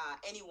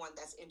anyone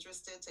that's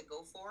interested to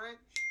go for it.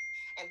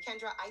 And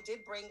Kendra, I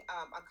did bring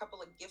a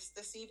couple of gifts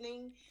this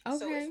evening.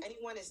 So if Okay.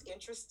 anyone is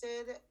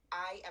interested,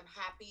 I am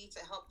happy to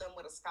help them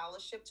with a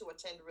scholarship to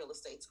attend real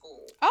estate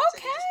school. So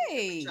they just need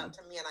to reach Okay. out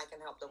to me, and I can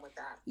help them with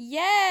that.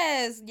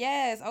 Yes,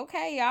 yes.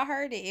 Okay, y'all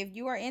heard it. If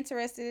you are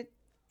interested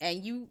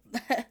and you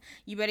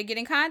you better get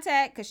in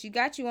contact cuz she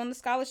got you on the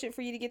scholarship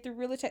for you to get through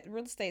real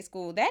estate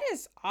school. That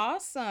is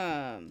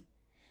awesome.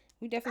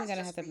 We definitely That's going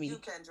to have just to for you,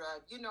 meet.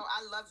 Kendra.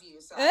 I love you.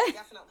 So I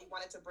definitely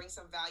wanted to bring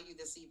some value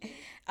this evening.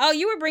 Oh,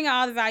 you were bringing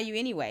all the value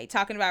anyway,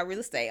 talking about real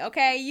estate.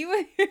 Okay,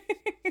 Thank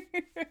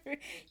you,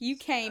 you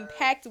came sweetheart.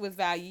 packed with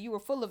value. You were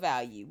full of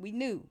value. We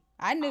knew.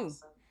 I knew.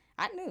 Awesome.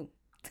 I knew.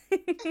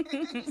 You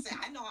said,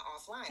 I know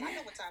offline. I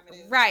know what time it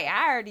is. Right,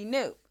 I already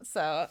knew.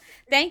 So,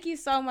 thank you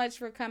so much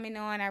for coming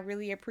on. I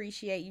really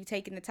appreciate you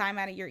taking the time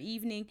out of your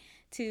evening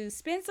to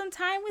spend some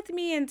time with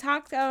me and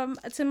talk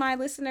to my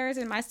listeners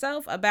and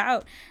myself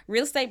about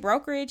real estate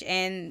brokerage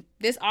and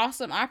this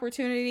awesome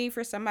opportunity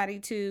for somebody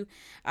to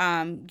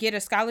get a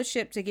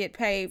scholarship to get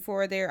paid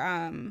for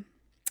their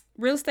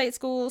real estate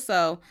school.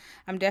 So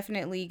I'm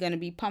definitely going to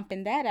be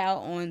pumping that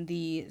out on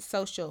the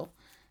social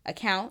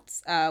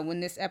accounts when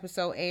this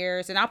episode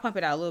airs, and I'll pump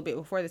it out a little bit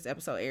before this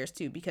episode airs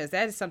too, because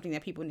that is something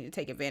that people need to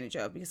take advantage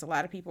of, because a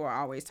lot of people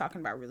are always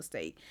talking about real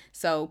estate.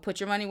 So put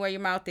your money where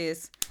your mouth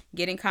is.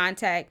 Get in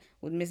contact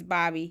with Miss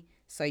Bobby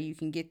so you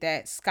can get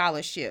that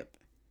scholarship.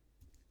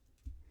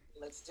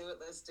 Let's do it.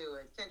 Let's do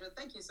it. Kendra,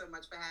 thank you so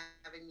much for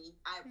having me.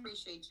 I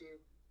appreciate you.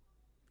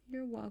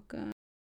 You're welcome.